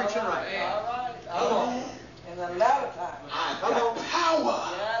 about. You're preaching right. All right. Come on. Amen. In the latter time. I've got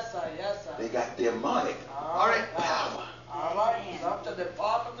power. Yes, sir. Yes, sir. They got demonic All right. power. All right. Some to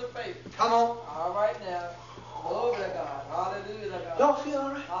depart from the faith. Come on. All right now. Glory to God. Hallelujah to God. Y'all feel all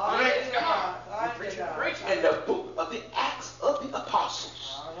right? Hallelujah to Come on. God. Thank you, Preaching, God. preaching. In the book of the Acts of the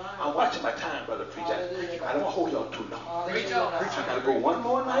Apostles. All right. I'm watching my time, brother preacher. I don't want to hold y'all too long. Hallelujah Preach to on. God. I gotta go one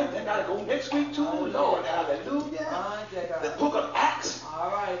more night, then gotta go next week too. Lord, hallelujah. Thank you, God. The book of Acts All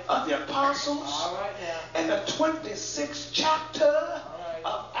right. of the Apostles All right now. and the 26th chapter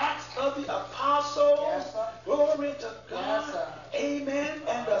of Acts of the Apostles. Yes, sir. Glory to God. Yes, sir. Amen.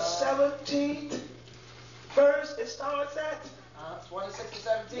 And the 17th verse, it starts at. 26 to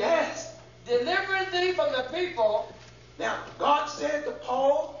 17. Yes. Delivering thee from the people. Now, God said to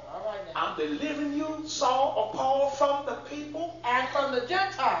Paul, All right now. I'm delivering you, Saul or Paul, from the people. And from the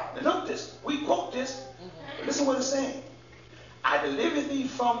Gentiles. Now, note this. We quote this. But listen what it's saying. I deliver thee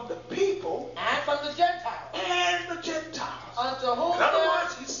from the people And from the Gentiles. and the Gentiles. Unto whom In other there-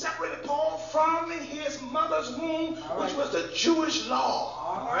 words, he separated Paul from his mother's womb, All right. which was the Jewish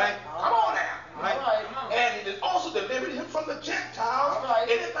law. All right. Come on now. All right. And he also delivered him from the Gentiles. All right.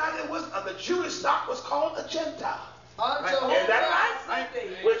 Anybody that was of the Jewish stock was called a Gentile. Unto Right. whom Is that there right? sent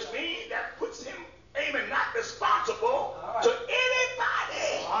thee. Which means that puts him, amen, not responsible All right. to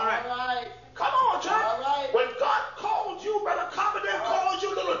anybody. All right. All right. Come on, church. All right. When God called you, Brother Covenant, All right. called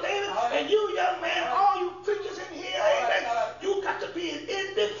you, little David, All right. and you, young man, All right. all you preachers in here, All right. amen, All right. you got to be an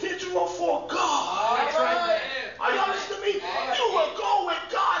individual for All God. That's right. right. Are y'all listening to me? All right. You will go when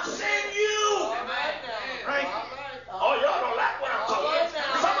God send you. All right now. Right. All right. Oh, y'all don't like what I'm All talking right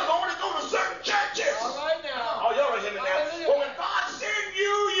about. now. Some of them only go to certain churches. All right now. Oh, y'all don't hear me now. Hallelujah. But when God send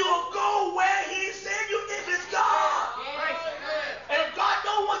you, you'll go where he send you if it's God. All right. And if God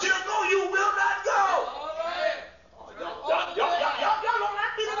don't want you to go, you will not go. All right. Y'all don't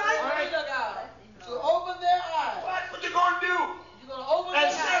like me tonight? Glory to God.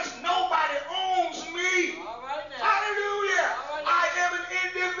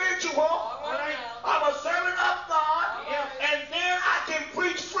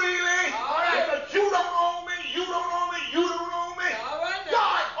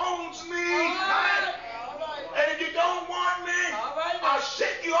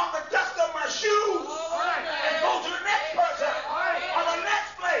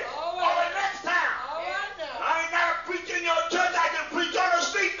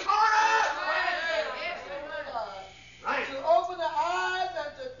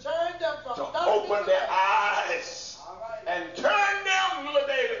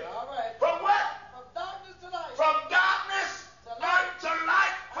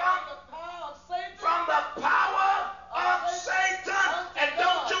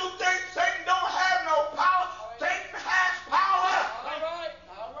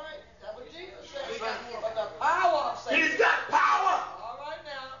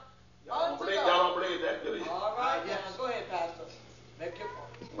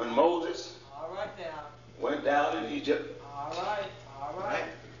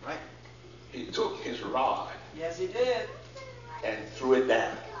 took his rod. Yes, he did. And threw it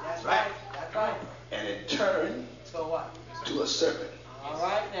down. That's right. That's right. And it turned So what? to a serpent. All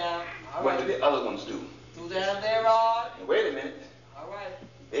right now. All What right. did the other ones do? Threw down their rod. And wait a minute. All right.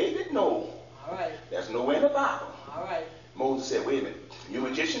 They didn't know. All right. There's nowhere in the Bible. All right. Moses said, wait a minute. You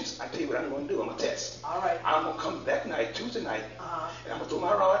magicians, I tell you what I'm going to do. I'm going to test. All right. I'm going to come that night, Tuesday night, and I'm going to throw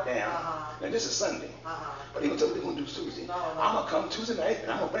my rod down. Now, this is Sunday. But he going to tell me what they're going to do Tuesday. No. I'm going to come Tuesday night,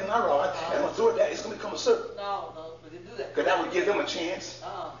 and I'm going to bring my rod, and I'm going to throw it down. It's going to become a serpent. No, we didn't do that. Because that would give them a chance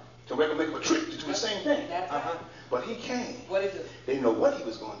to make them a trick to do the same thing. That's right. But he came. What is it? They didn't know what he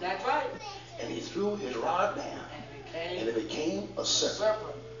was going to do. That's right. And he threw his rod down, and it became a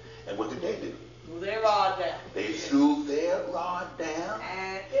serpent. And what did they do? Threw their rod down. They threw their rod down,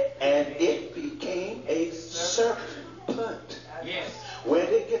 and it became a serpent. Yes. Where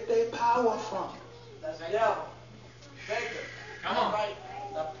they get their power from? That's the devil. Satan. Come on. Right.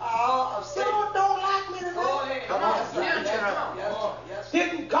 The power of Satan. Don't like me tonight. Go ahead. Come on. Yes, sir. Yes, sir. Yes, sir. Yes, sir.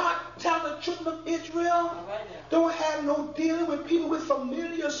 Didn't God tell the children of Israel, All right now. don't have no dealing with people with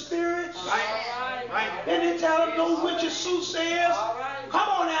familiar spirits? Right. Right. They didn't tell them no witches, soothsayers. All right. Come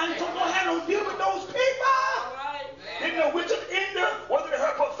on now, you don't have no deal with those people. All right. Didn't know witches in there, wasn't it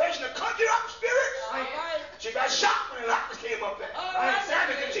her profession to conjure up spirits? All right. She got shot when Elijah came up there. All right.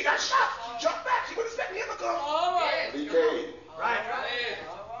 Samuel, she got shot. She jumped back. She wouldn't expect him to come. All right. But he came. Right.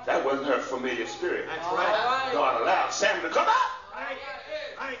 That wasn't her familiar spirit. That's All right. right. God allowed Samuel to come out. Right.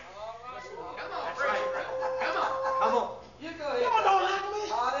 Right. Come on, preacher. Come on. Come on. You go ahead. Y'all don't like me.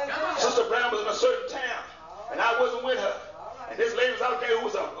 Hallelujah. Sister Brown was in a certain town, and I wasn't with her. And this lady was out there who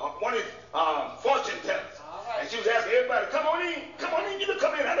was one of these fortune tellers. And she was asking everybody, come on in, you need to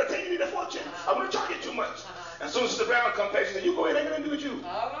come in. I tell you, you need a fortune. I wouldn't charge you too much. And as soon as Sister Brown come back, she said, you go in, ain't gonna do with you.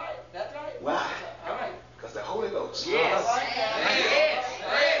 All right. That's right. Why? All right. Because the Holy Ghost. Yes. All right. Yes.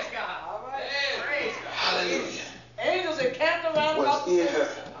 Praise God. All right. Praise God. Hallelujah. Angels encamped around Was about in her.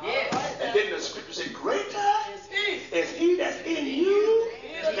 Yes. And then the scripture said, greater Is he? is he that's in you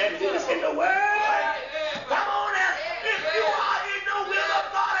than he that's in the world. Come on now. If you are in the will of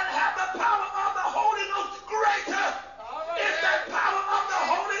God and have the power of the Holy Ghost, greater is the power of the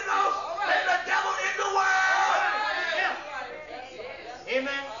Holy Ghost than the devil in the world.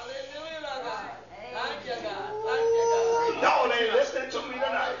 Amen. Thank you, God. Thank you, God. Y'all ain't listening to me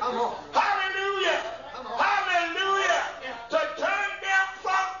tonight. Hallelujah. Hallelujah. To turn them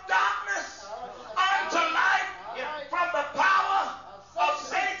from darkness unto light, from the power of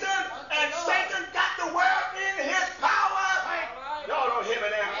Satan, and Satan got the world in his power. Y'all don't hear me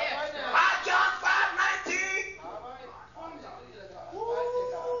now. John 5:19.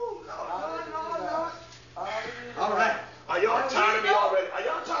 All right. Are y'all tired of me already? Are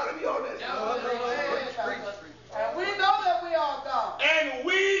y'all tired of me already? And we know that we are God. And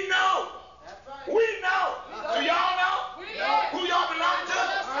we know. That's right. We know. Do y'all know who y'all belong to?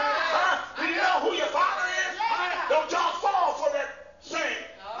 Do you know who your father is? Don't y'all fall for that saying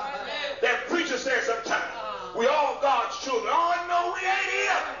that preacher says sometimes. We all God's children. Oh, no, we ain't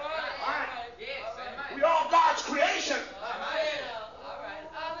here. We all God's creation.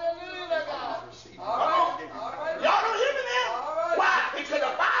 Come on. Y'all don't hear me now? Why? Because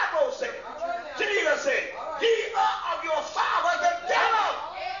the Bible said, Jesus said, ye are of your father the devil.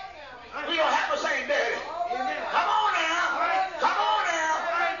 We don't have the same daddy. Come on now. Come on now.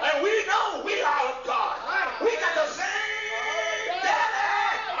 And we know we are of God. We got the same daddy.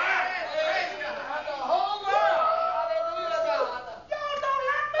 The whole world. Hallelujah, God. Y'all don't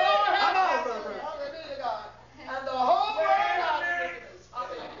like me. Come on, brother. Hallelujah, God. And the whole world.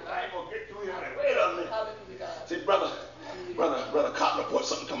 I ain't gonna get through here. Wait a minute. Hallelujah, God. See, brother Cotton brought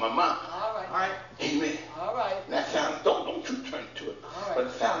something to my mind. All right. Amen. All right. And that found, don't you turn to it. Right. But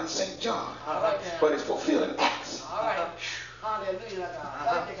it found in St. John. All right, But it's fulfilling Acts. All right. Hallelujah,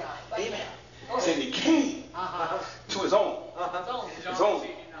 God. Thank you, God. Thank you. Amen. Said he came to his own. His own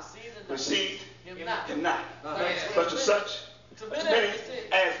received him not. But to such as many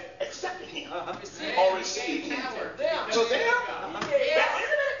as accepted him or received him. To them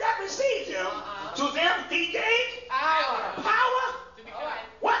that received him, to them he gave power.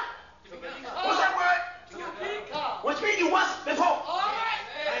 What? What's that word? Which means you was before. All right.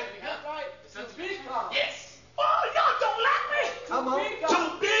 That's right. To become. Yes. Oh, y'all don't like me. Come on. To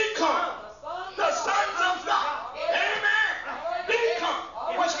become the sons of God. Amen. Become.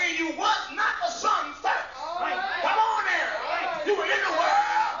 Which means you was not a son first. Come on now. You were in the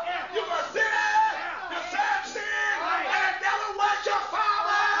world. You were a sinner. You served sin. And the devil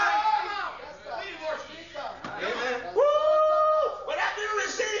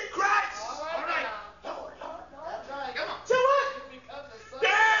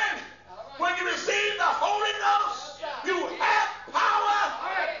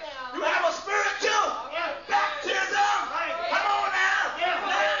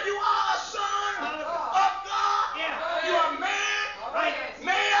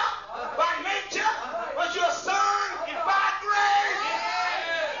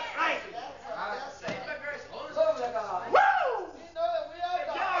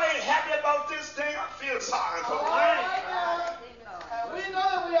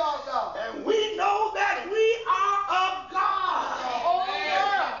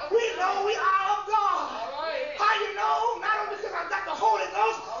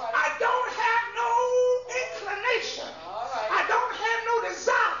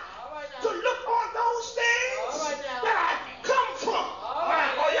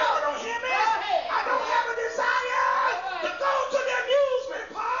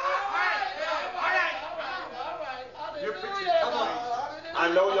I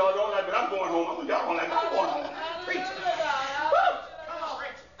know y'all don't like it, but I'm going home. Y'all don't like it, I'm going home. Preach.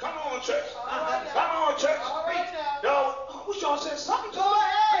 Come on, church. Come on, church. Y'all, I wish y'all said something to me.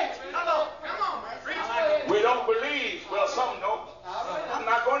 Come on. We don't believe. Well, some don't. I'm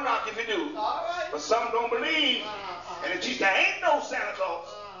not going to knock if you do. But some don't believe. And if there ain't no Santa Claus.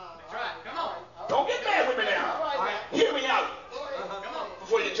 That's right. Come on. Don't get mad with me now. Hear me out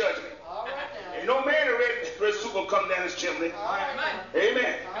before you judge me. Ain't no man ready to come down this chimney.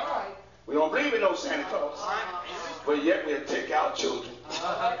 Amen. We don't believe in no Santa Claus. But yet we'll take our children,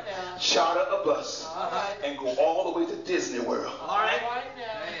 charter a bus, and go all the way to Disney World.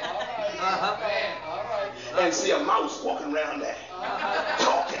 And see a mouse walking around there,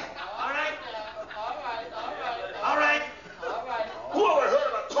 talking. All right. Who ever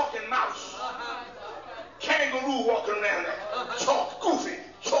heard of a talking mouse? Kangaroo walking around there, goofy,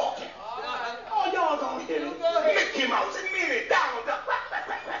 talking. Oh, y'all don't hear me. Mickey Mouse and Minnie, Donald Duck,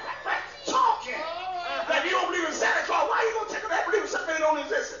 talking. Like you don't believe in Santa Claus, why you gonna take that believe in something that don't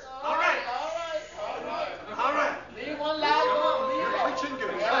exist? All right. Leave one loud one. Preaching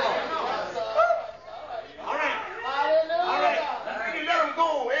good. All right. You let them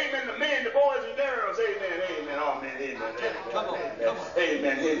go. Amen. The men, the boys and girls. Amen. Oh, man. Amen. Come on.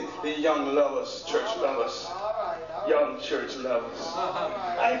 Amen. The young lovers, church lovers. Young church lovers.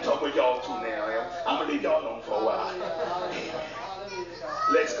 I ain't talking with y'all too now. I'm going to leave y'all alone for a while.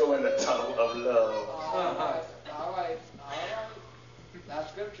 Let's go in the tunnel of love. All right. That's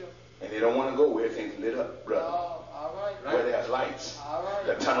scripture. And they don't want to go where things lit up, brother. All right. Where there's lights.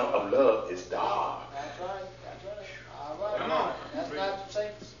 The tunnel of love is dark. That's right. All right. Come on. That's not the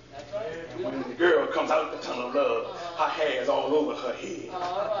saints. That's right. And when the girl comes out of the tunnel of love, her hair is all over her head.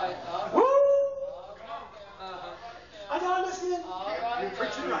 All right. Woo! Are y'all listening? You're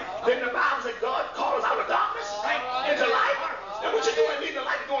preaching right. Then the Bible said God calls out of darkness into light. And what you doing leaving the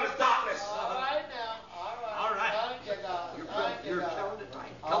light and going into darkness? All right now. All right. Thank you, God. You're telling it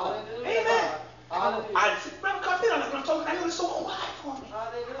right. Come on. Amen. Hallelujah. I see, brother, because they don't like what I'm talking about. It's so quiet for me.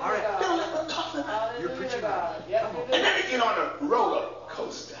 Hallelujah. All right. They don't like what I'm talking about. You're preaching right. Yes, Come on. And then they get on a roller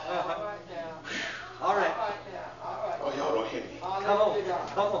coaster. All right now. All right. Oh, y'all don't hear me. Come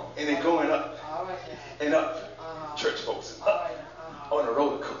on. And they're going up All right now. and up. Church folks up on a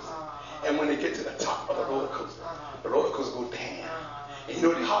roller coaster. And when they get to the top of the roller coaster goes down. And you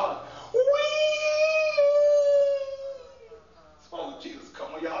know they holler, wee! Oh, Jesus,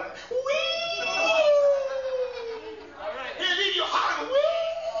 come on, y'all. Wee! And then you holler, wee!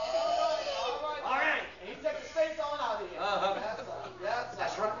 All right. And he took the saints on out of here. Yes, sir.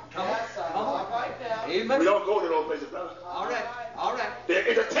 That's right. Come on. All right now. Amen. We don't go to those places, brother. All right. They're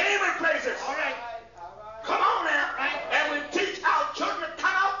entertainment places. All right. Come on now. And we teach our children to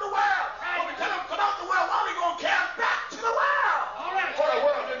come out the world. When we tell them to come out the world, why are we going to care back to the world? All right. For the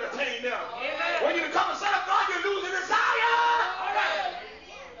world to entertain them. Amen. When you become a son of God, you lose the desire. All right.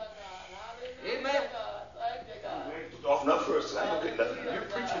 Amen. Off enough first, I don't get nothing. You're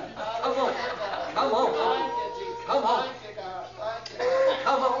preaching. Come on. Come on. Come on.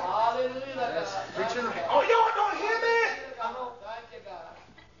 Come on. Hallelujah. Preaching right. Oh, y'all don't hear me? Come on. Thank you, God.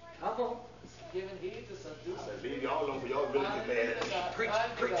 Come on. Giving heed to seduce. I said, leave y'all alone, for y'all really get mad at me. Preach.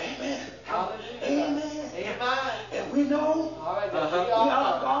 Amen. Hallelujah. Amen. Amen. And we know All right. we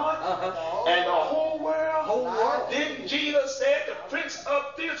are God and the whole world. Didn't Jesus say the prince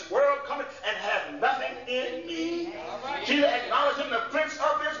of this world coming and have nothing in me? Jesus acknowledged him the prince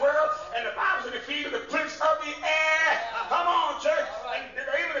of this world, and the Bible said defeated the prince of the air. Come on, church. And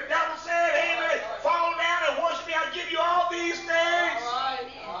even the devil said, amen, fall down and worship me. I'll give you all these things.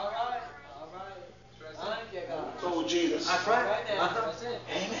 All right. Thank you, God. So Jesus. That's right. That's it.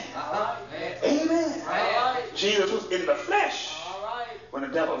 Amen. Amen. Right. Jesus was in the flesh All right. when the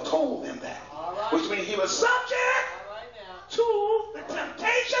devil told him that. All right. Which means he was subject All right now. to the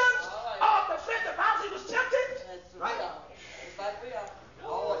temptations of the flesh. The Bible says he was tempted. That's right. Just like we are.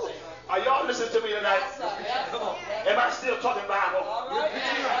 Always. Are y'all listening to me tonight? Yes, sir. Yes, sir. Come on. Am I still talking Bible? All right.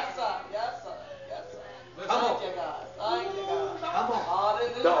 Yes, sir. Yes, sir. Yes, sir. Come on. Thank you, God. Thank you, God. Come on.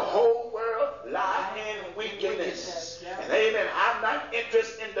 Hallelujah. The whole world lies in wickedness. And amen. I'm not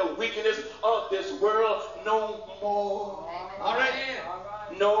interested in the wickedness of this world no more. All right.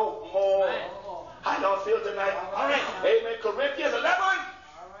 No more. How y'all feel tonight? All right. Amen. Corinthians 11.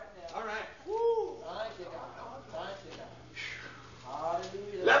 All right. Woo. Thank you, God. Thank you, God.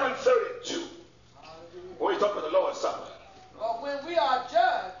 Hallelujah. 11:32. When we talk about the Lord's Supper. Well, when we are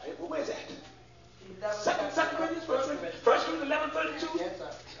judged. Hey, well, where's that? 11, Second Corinthians, First Corinthians 11:32. Yes,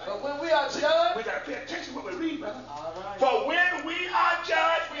 sir. But when we are judged. We got to pay attention to what we read, brother. All right. For when we are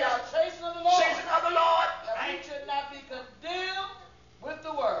judged, We are chasing of the Lord. chasing of the Lord. That we should not be condemned with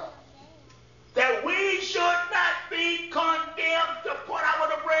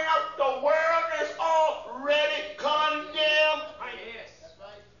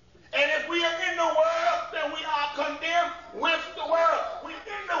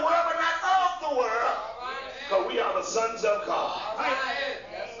sons of God.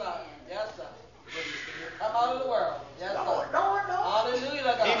 Yes, sir. Yes, sir. Come out of the world. Yes, sir. Lord. Hallelujah,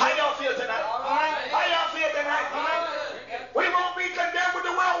 God. How y'all feel tonight? All right. How y'all feel tonight? We won't be condemned with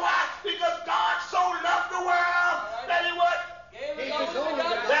the world. Why? Because God so loved the world that he what?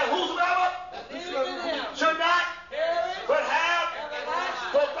 That whosoever should not but have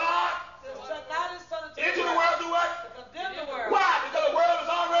for God into the world do what? Why? Because the world is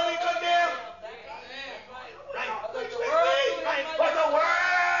already condemned. But the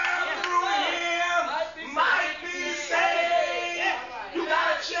world through him might be saved. You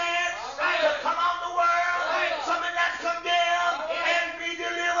got a chance to come out the world, something that's condemned, and be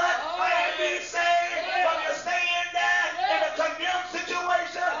delivered and be saved. But you're staying there in a condemned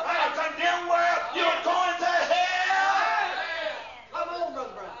situation, a condemned world, you're going to hell. Come on,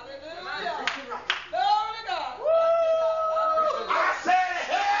 Brother Brown. I said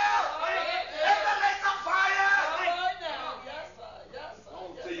hell in the lake of fire.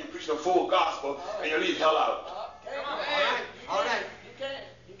 So you preach the full gospel and you leave hell out. All right.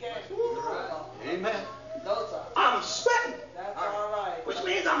 You can't. Amen. No, sir. I'm sweating, That's all right. which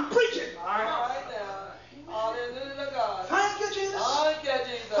means I'm preaching. All right now. Hallelujah to God. Thank you, Jesus. Thank you,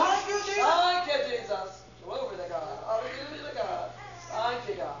 Jesus. Thank you, Jesus. Thank you, Jesus. Glory to God. Hallelujah to God. Thank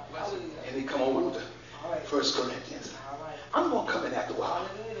you, God. Hallelujah. And he come over with the All right. 1 Corinthians. All right. I'm going to come in after a while.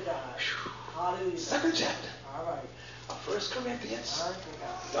 Hallelujah to God. Hallelujah. Second chapter All right. of 1 Corinthians. Thank you,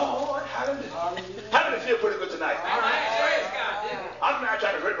 God. Lord, hallelujah. Hallelujah. How did it feel pretty good tonight? All right. I'm not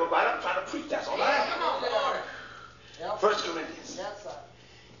trying to hurt nobody. I'm trying to preach. That's all I am. Come on, Lord. 1 Corinthians. Yes, sir.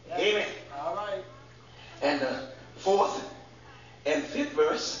 Yes, Amen. All right. And the 4th and 5th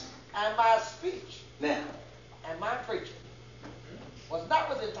verse. And my speech Now, and my preaching was not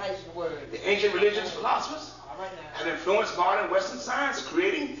with enticing words. the ancient religions, philosophers All right now. have influenced modern Western science,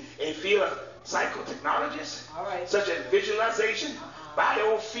 creating a field of psychotechnologies All right. such as visualization,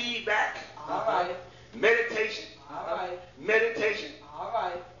 biofeedback, All right. meditation, All right. meditation. All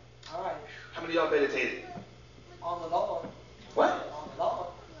right. All right. How many of y'all meditated? On the Lord. What? On the Lord.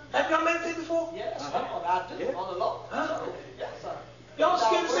 Have y'all meditated before? Yes, Lord, I do. Yeah. On the Lord. Huh? Yes, sir. Y'all In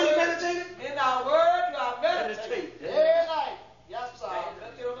scared our to say you word- meditated? In our word, you are meditating. Meditate. Every night. Yes, sir.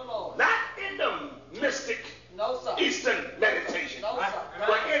 Meditate on the Lord. Not in the mystic No, sir. Eastern meditation, No, sir.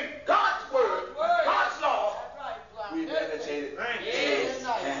 but in God's word, God's law, That's right. You are we meditated. Every night. Yes. Yes,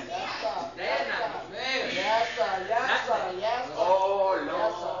 sir. Yes, sir. Yes, sir. Yes, sir. Yes, sir. Oh, Lord,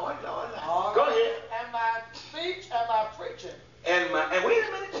 Yes, sir. Lord. All Go right. ahead. And my speech and my preaching. And wait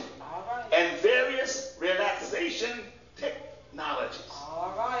a minute. All right. And various relaxation technologies.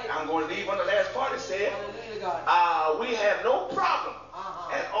 All right. I'm going to leave on the last part. It said, Hallelujah, God. we have no problem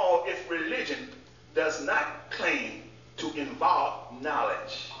Uh-huh. at all if religion does not claim to involve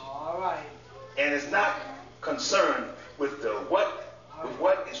knowledge All right. and is not concerned with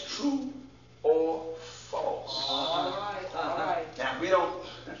what is true or false. All right. All right. Now we don't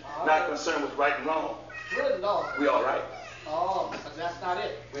not concerned with right and wrong. Good Lord. We all right. Oh, but that's not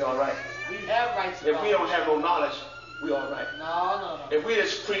it. We all right. We have rights and If we don't have no knowledge, we all right. No. If we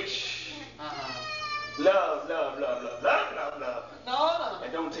just preach love, No.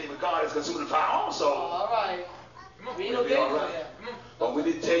 and don't tell you God is consuming fire also, All right. We we'll don't be get all it right. yet. But we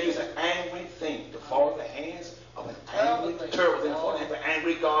did tell you it's an angry thing to fall in the hands of an angry, terrible thing, fall in the hands of an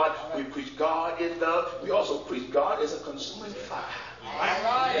angry God. We preach God is love. We also preach God is a consuming fire. All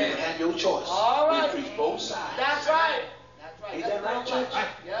right. You have your choice. All right. We preach both sides. That's right. That's right. Ain't That's that right, church?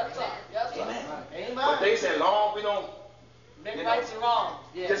 Yes, sir. Yes, sir. Amen. Amen. But they said long we don't Make you rights know, and wrongs.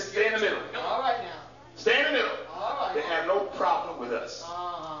 Yes. just stay in the middle. All right now. Stay in the middle. All right. They have no problem with us.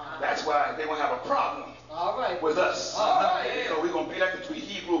 That's why they won't have a problem All right. with us. All right. Because we're going to be like the 3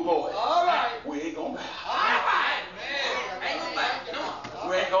 Hebrew boys. All right. We ain't going to bow. All right.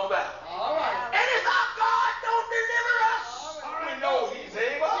 We ain't going to bow. All right. And if our God don't deliver us, we know he's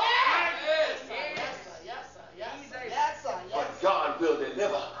able. Yes, sir. But God will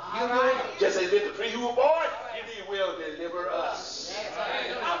deliver. All right. Just as if the 3 Hebrew boys, he will deliver us.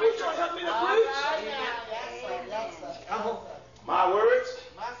 Now, be sure to help me to All preach. right now. Yes, sir. Come on. My words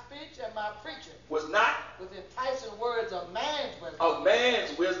My speech and my preaching was not with enticing words of man's wisdom, of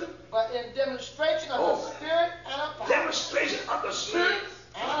man's wisdom, but in demonstration of the Spirit and of power. demonstration of the Spirit,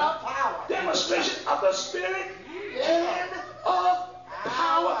 And of power. demonstration of the Spirit and of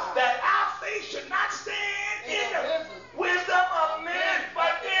power, that our faith should not stand in the wisdom of men,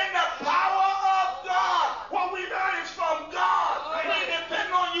 but in the power of God. What we learn is from God. We ain't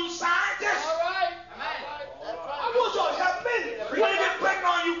depending on you scientists. All right. That's I right. want y'all to help me. We ain't depending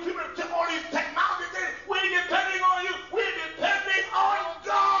on you people to take all these technologies. We ain't depending on you. We're depending on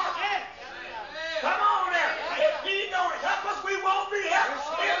God. Come on now. If he don't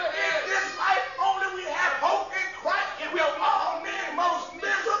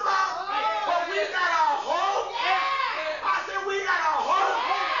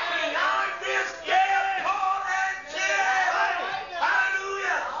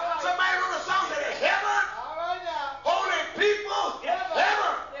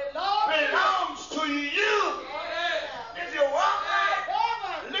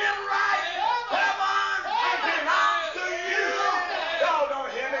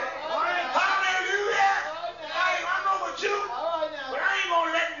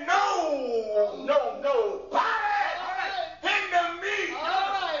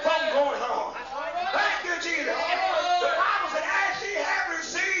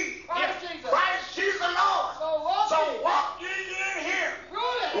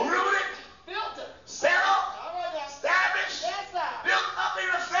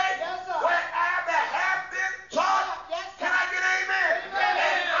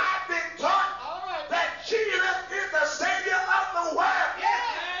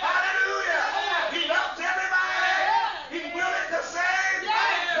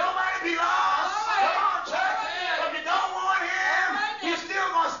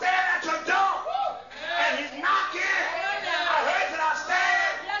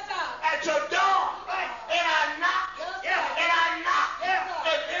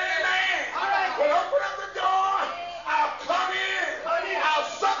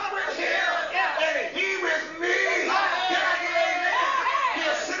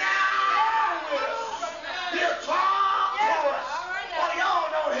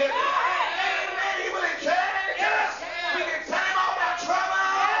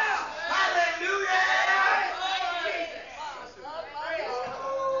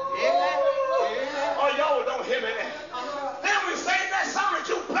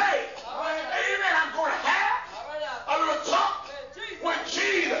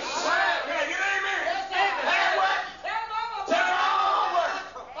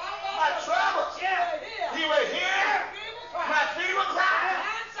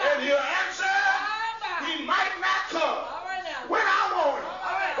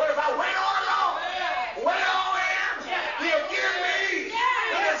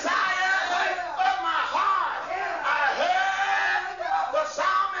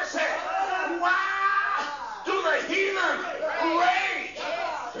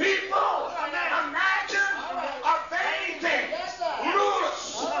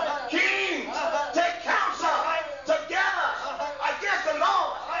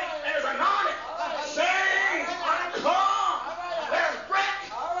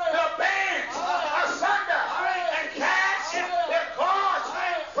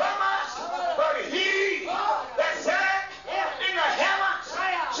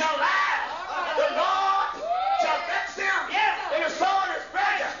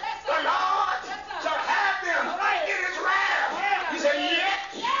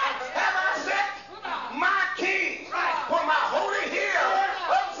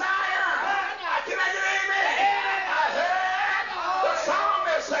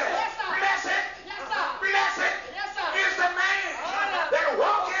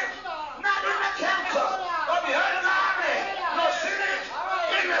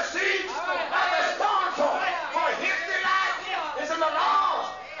the seeds of the scornful. For his delight is in the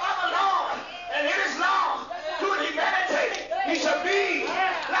law of the Lord, and in his law do he meditate. He shall be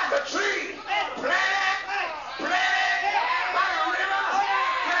like a tree planted by the river.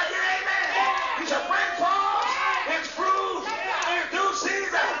 Can I get amen? He shall bring forth his fruit in his due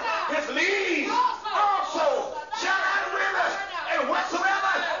season. His leaves also shall not wither, and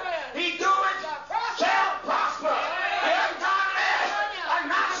whatsoever he doeth shall prosper. The ungodly are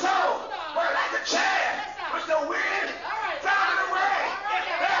not so, but like a chaff which the wind drives away.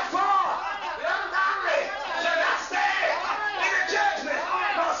 Therefore, the ungodly shall not stand in the judgment,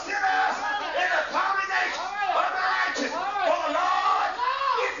 nor sinners in the congregation of the righteous. For the Lord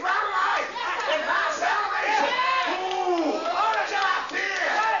is my light and my salvation. Who shall I fear?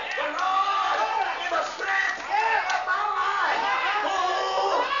 The Lord is the strength of my life. Who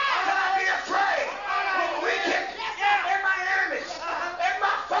shall I be afraid? For the wicked and my enemies and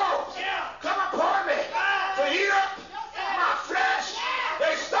my foes come upon me to eat up my flesh.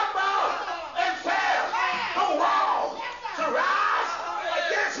 They stumble and fail. The wall to rise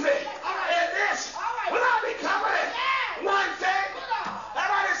against me. And this will I be covered. One thing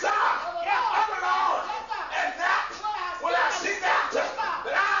have I desire of the Lord, and that will I seek after,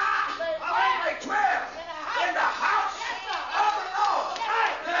 that I may dwell in the house of the Lord.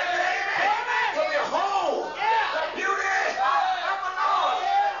 Can I get amen? To behold the beauty of the Lord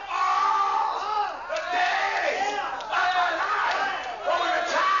all the days of my life. For in the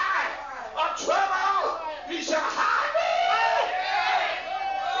time of trouble he shall hide me.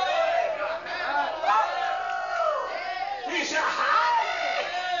 He shall hide me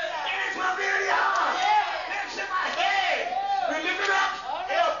in his mobility arm. Lift my head. We lift it up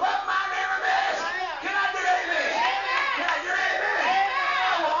above my enemies. Can I get amen? Can I get amen?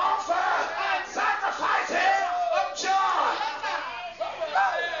 I will offer sacrifices of joy.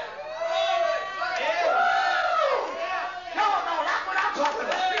 No, that's what I'm talking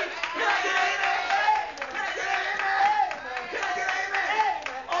about. Can I get amen? Can I get amen? Can I get amen?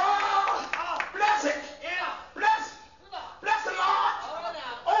 Oh, bless it. Bless the Lord,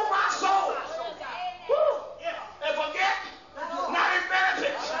 oh my soul. Woo. And forget not his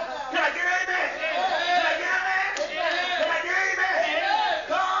benefits. Can I get amen? Can I get amen? Can I get amen?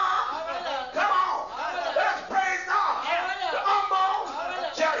 Come on. Let's praise God. The humble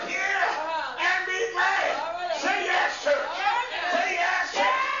shall hear and be glad. Say yes, church. Say yes,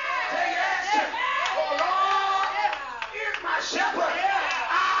 church. Say yes, church. For the Lord is my shepherd.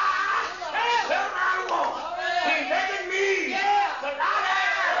 I shall not want. He making me to lie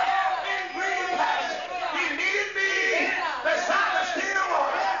down in green pastures. He leaded me beside the still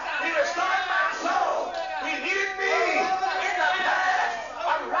water. He restored my soul. He leaded me in the path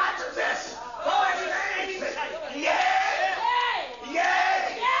of righteousness for his name's sake. Yeah.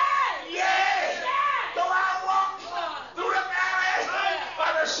 Though I walk through the valley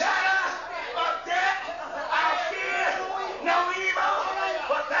of the shadow of death, I'll fear no evil,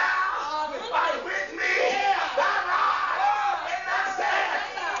 but thou art with me. Thy rod and thy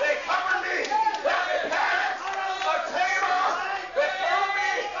staff, they cover me. Thou preparest a table before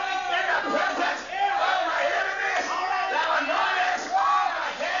me in the presence of my enemies. Thou anointest my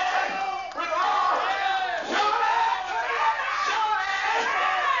head with oil. Surely,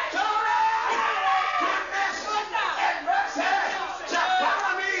 goodness and mercy shall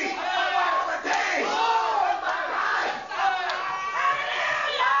follow me all the days of my life.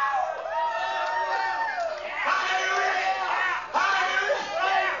 Hallelujah.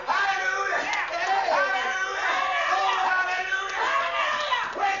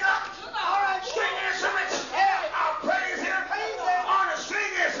 Wake up. String instruments. I'll praise him on the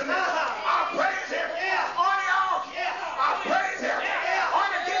string instruments. I'll praise him on the organ. I'll praise him on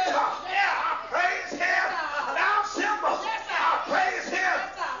the guitar. I'll praise him down cymbals. I'll praise him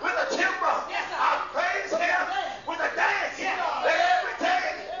with a timbre. I'll praise him with a dance. Every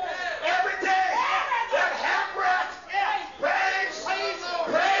day that have breath, praise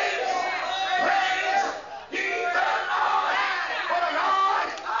ye the Lord. For the Lord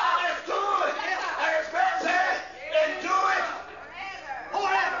is good, and his mercy endureth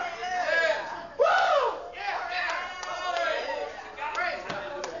forever. Woo!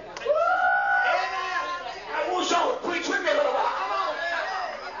 I wish y'all would preach with me a little while.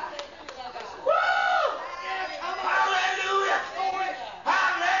 Woo! Hallelujah!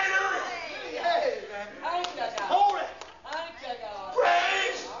 Holy!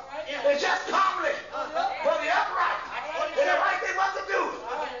 Praise is just calmly for the upright. It's the right thing what to do.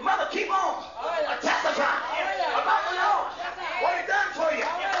 Mother, keep on testifying about the Lord. What he done for you.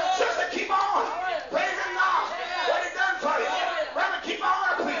 Sister, keep on praising God. What he done for you. Brother, keep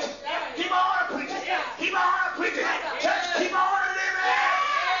on preaching.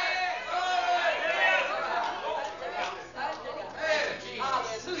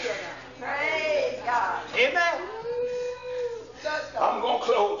 I'm going to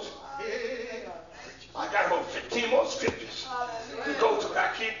close. I got about 15 more scriptures to go to.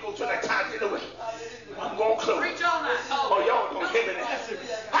 I can't go to that time anyway. I'm going to close. Oh, y'all don't hear me now.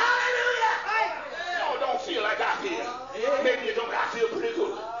 Hallelujah! Y'all don't feel like I feel. Maybe you don't, but I feel pretty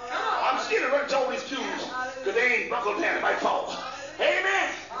good. I'm scared to run to all these pews because they ain't buckled down. It might fall. Amen.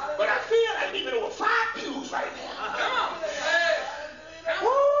 But I feel like leaving over 5 pews right now. Come on.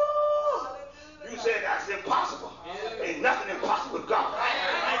 Woo! You said that's impossible. Ain't nothing impossible with God.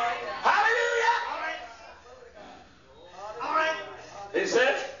 Hallelujah. All right. It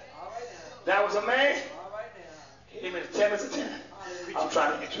says that was a man. Came in 10 minutes of 10. I'm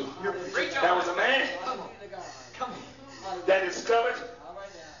trying to get you. That was a man that discovered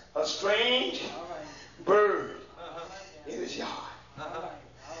a strange bird in his yard.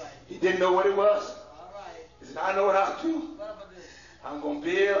 He didn't know what it was. He said, I know what I'll do. I'm going to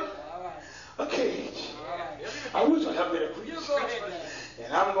build a cage. I wish I had been a preacher.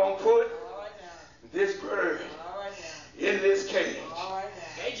 And I'm going to put this bird in this cage.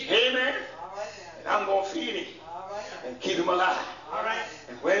 Amen. And I'm going to feed him and keep him alive.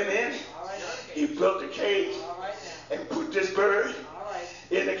 And wait a minute. He built the cage and put this bird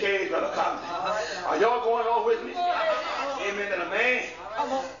in the cage, Brother Collins. Are y'all going on with me? Amen. And a man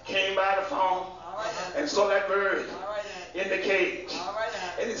came by the phone and saw that bird in the cage.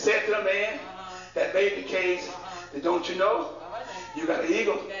 And he said to the man that made the cage, that, don't you know, you got an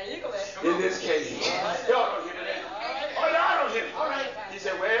eagle in this cage. Y'all don't hear that. Oh, y'all don't hear it. He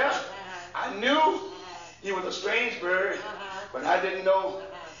said, well, I knew he was a strange bird, but I didn't know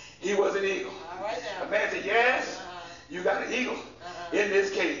he was an eagle. The man said, yes, you got an eagle in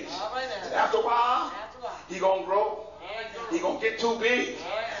this cage. And after a while, he going to grow. He going to get too big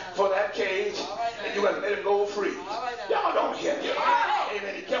for that cage, and you got to let him go free. Y'all don't hear me.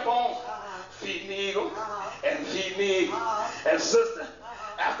 Amen. He kept on feeding the eagle and feeding the eagle. And sister,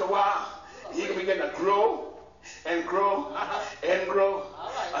 after a while, the eagle began to grow and grow and grow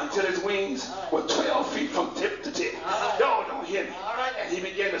until his wings were 12 feet from tip to tip. Y'all don't hear me. And he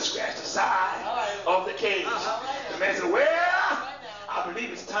began to scratch the side of the cage. The man said, well, I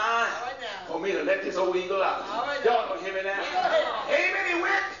believe it's time for me to let this old eagle out. Y'all don't hear me now. Amen. He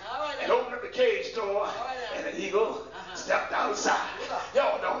went and opened up the cage door, and the eagle stepped outside.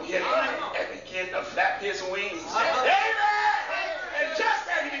 Y'all don't hear me. And began to flap his wings. Amen. And just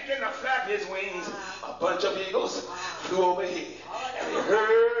as he began to flap his wings, a bunch of eagles flew overhead. And he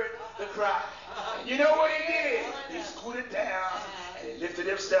heard the cry. And you know what he did? He scooted down and he lifted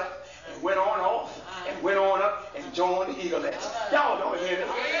himself and went on off and went on up and joined the eaglettes. Y'all don't hear me.